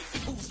of the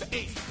basic. Who's the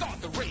ace? Start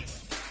the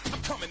race.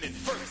 I'm coming in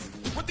first.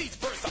 With these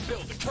verses, I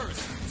build a curse.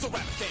 So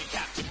rappers can't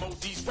capture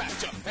Modi's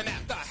rapture. And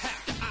after I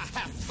have you, I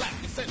have to slap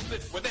you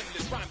senseless. With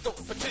endless rhyme, don't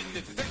pretend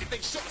this is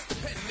anything short of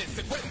stupendous.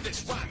 And when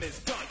this rhyme is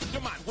done,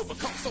 your mind will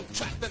become so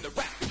trapped in the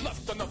rap. You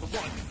lust another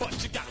one, but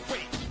you gotta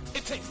wait.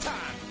 It takes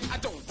time. I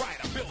don't write,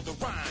 I build a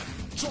rhyme.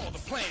 Draw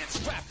the plans,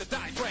 draft the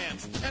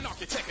diagrams, and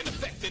architect an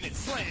effect in its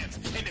slams.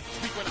 And if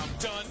we when I'm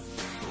done,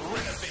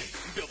 renovate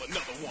and build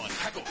another one.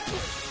 I go.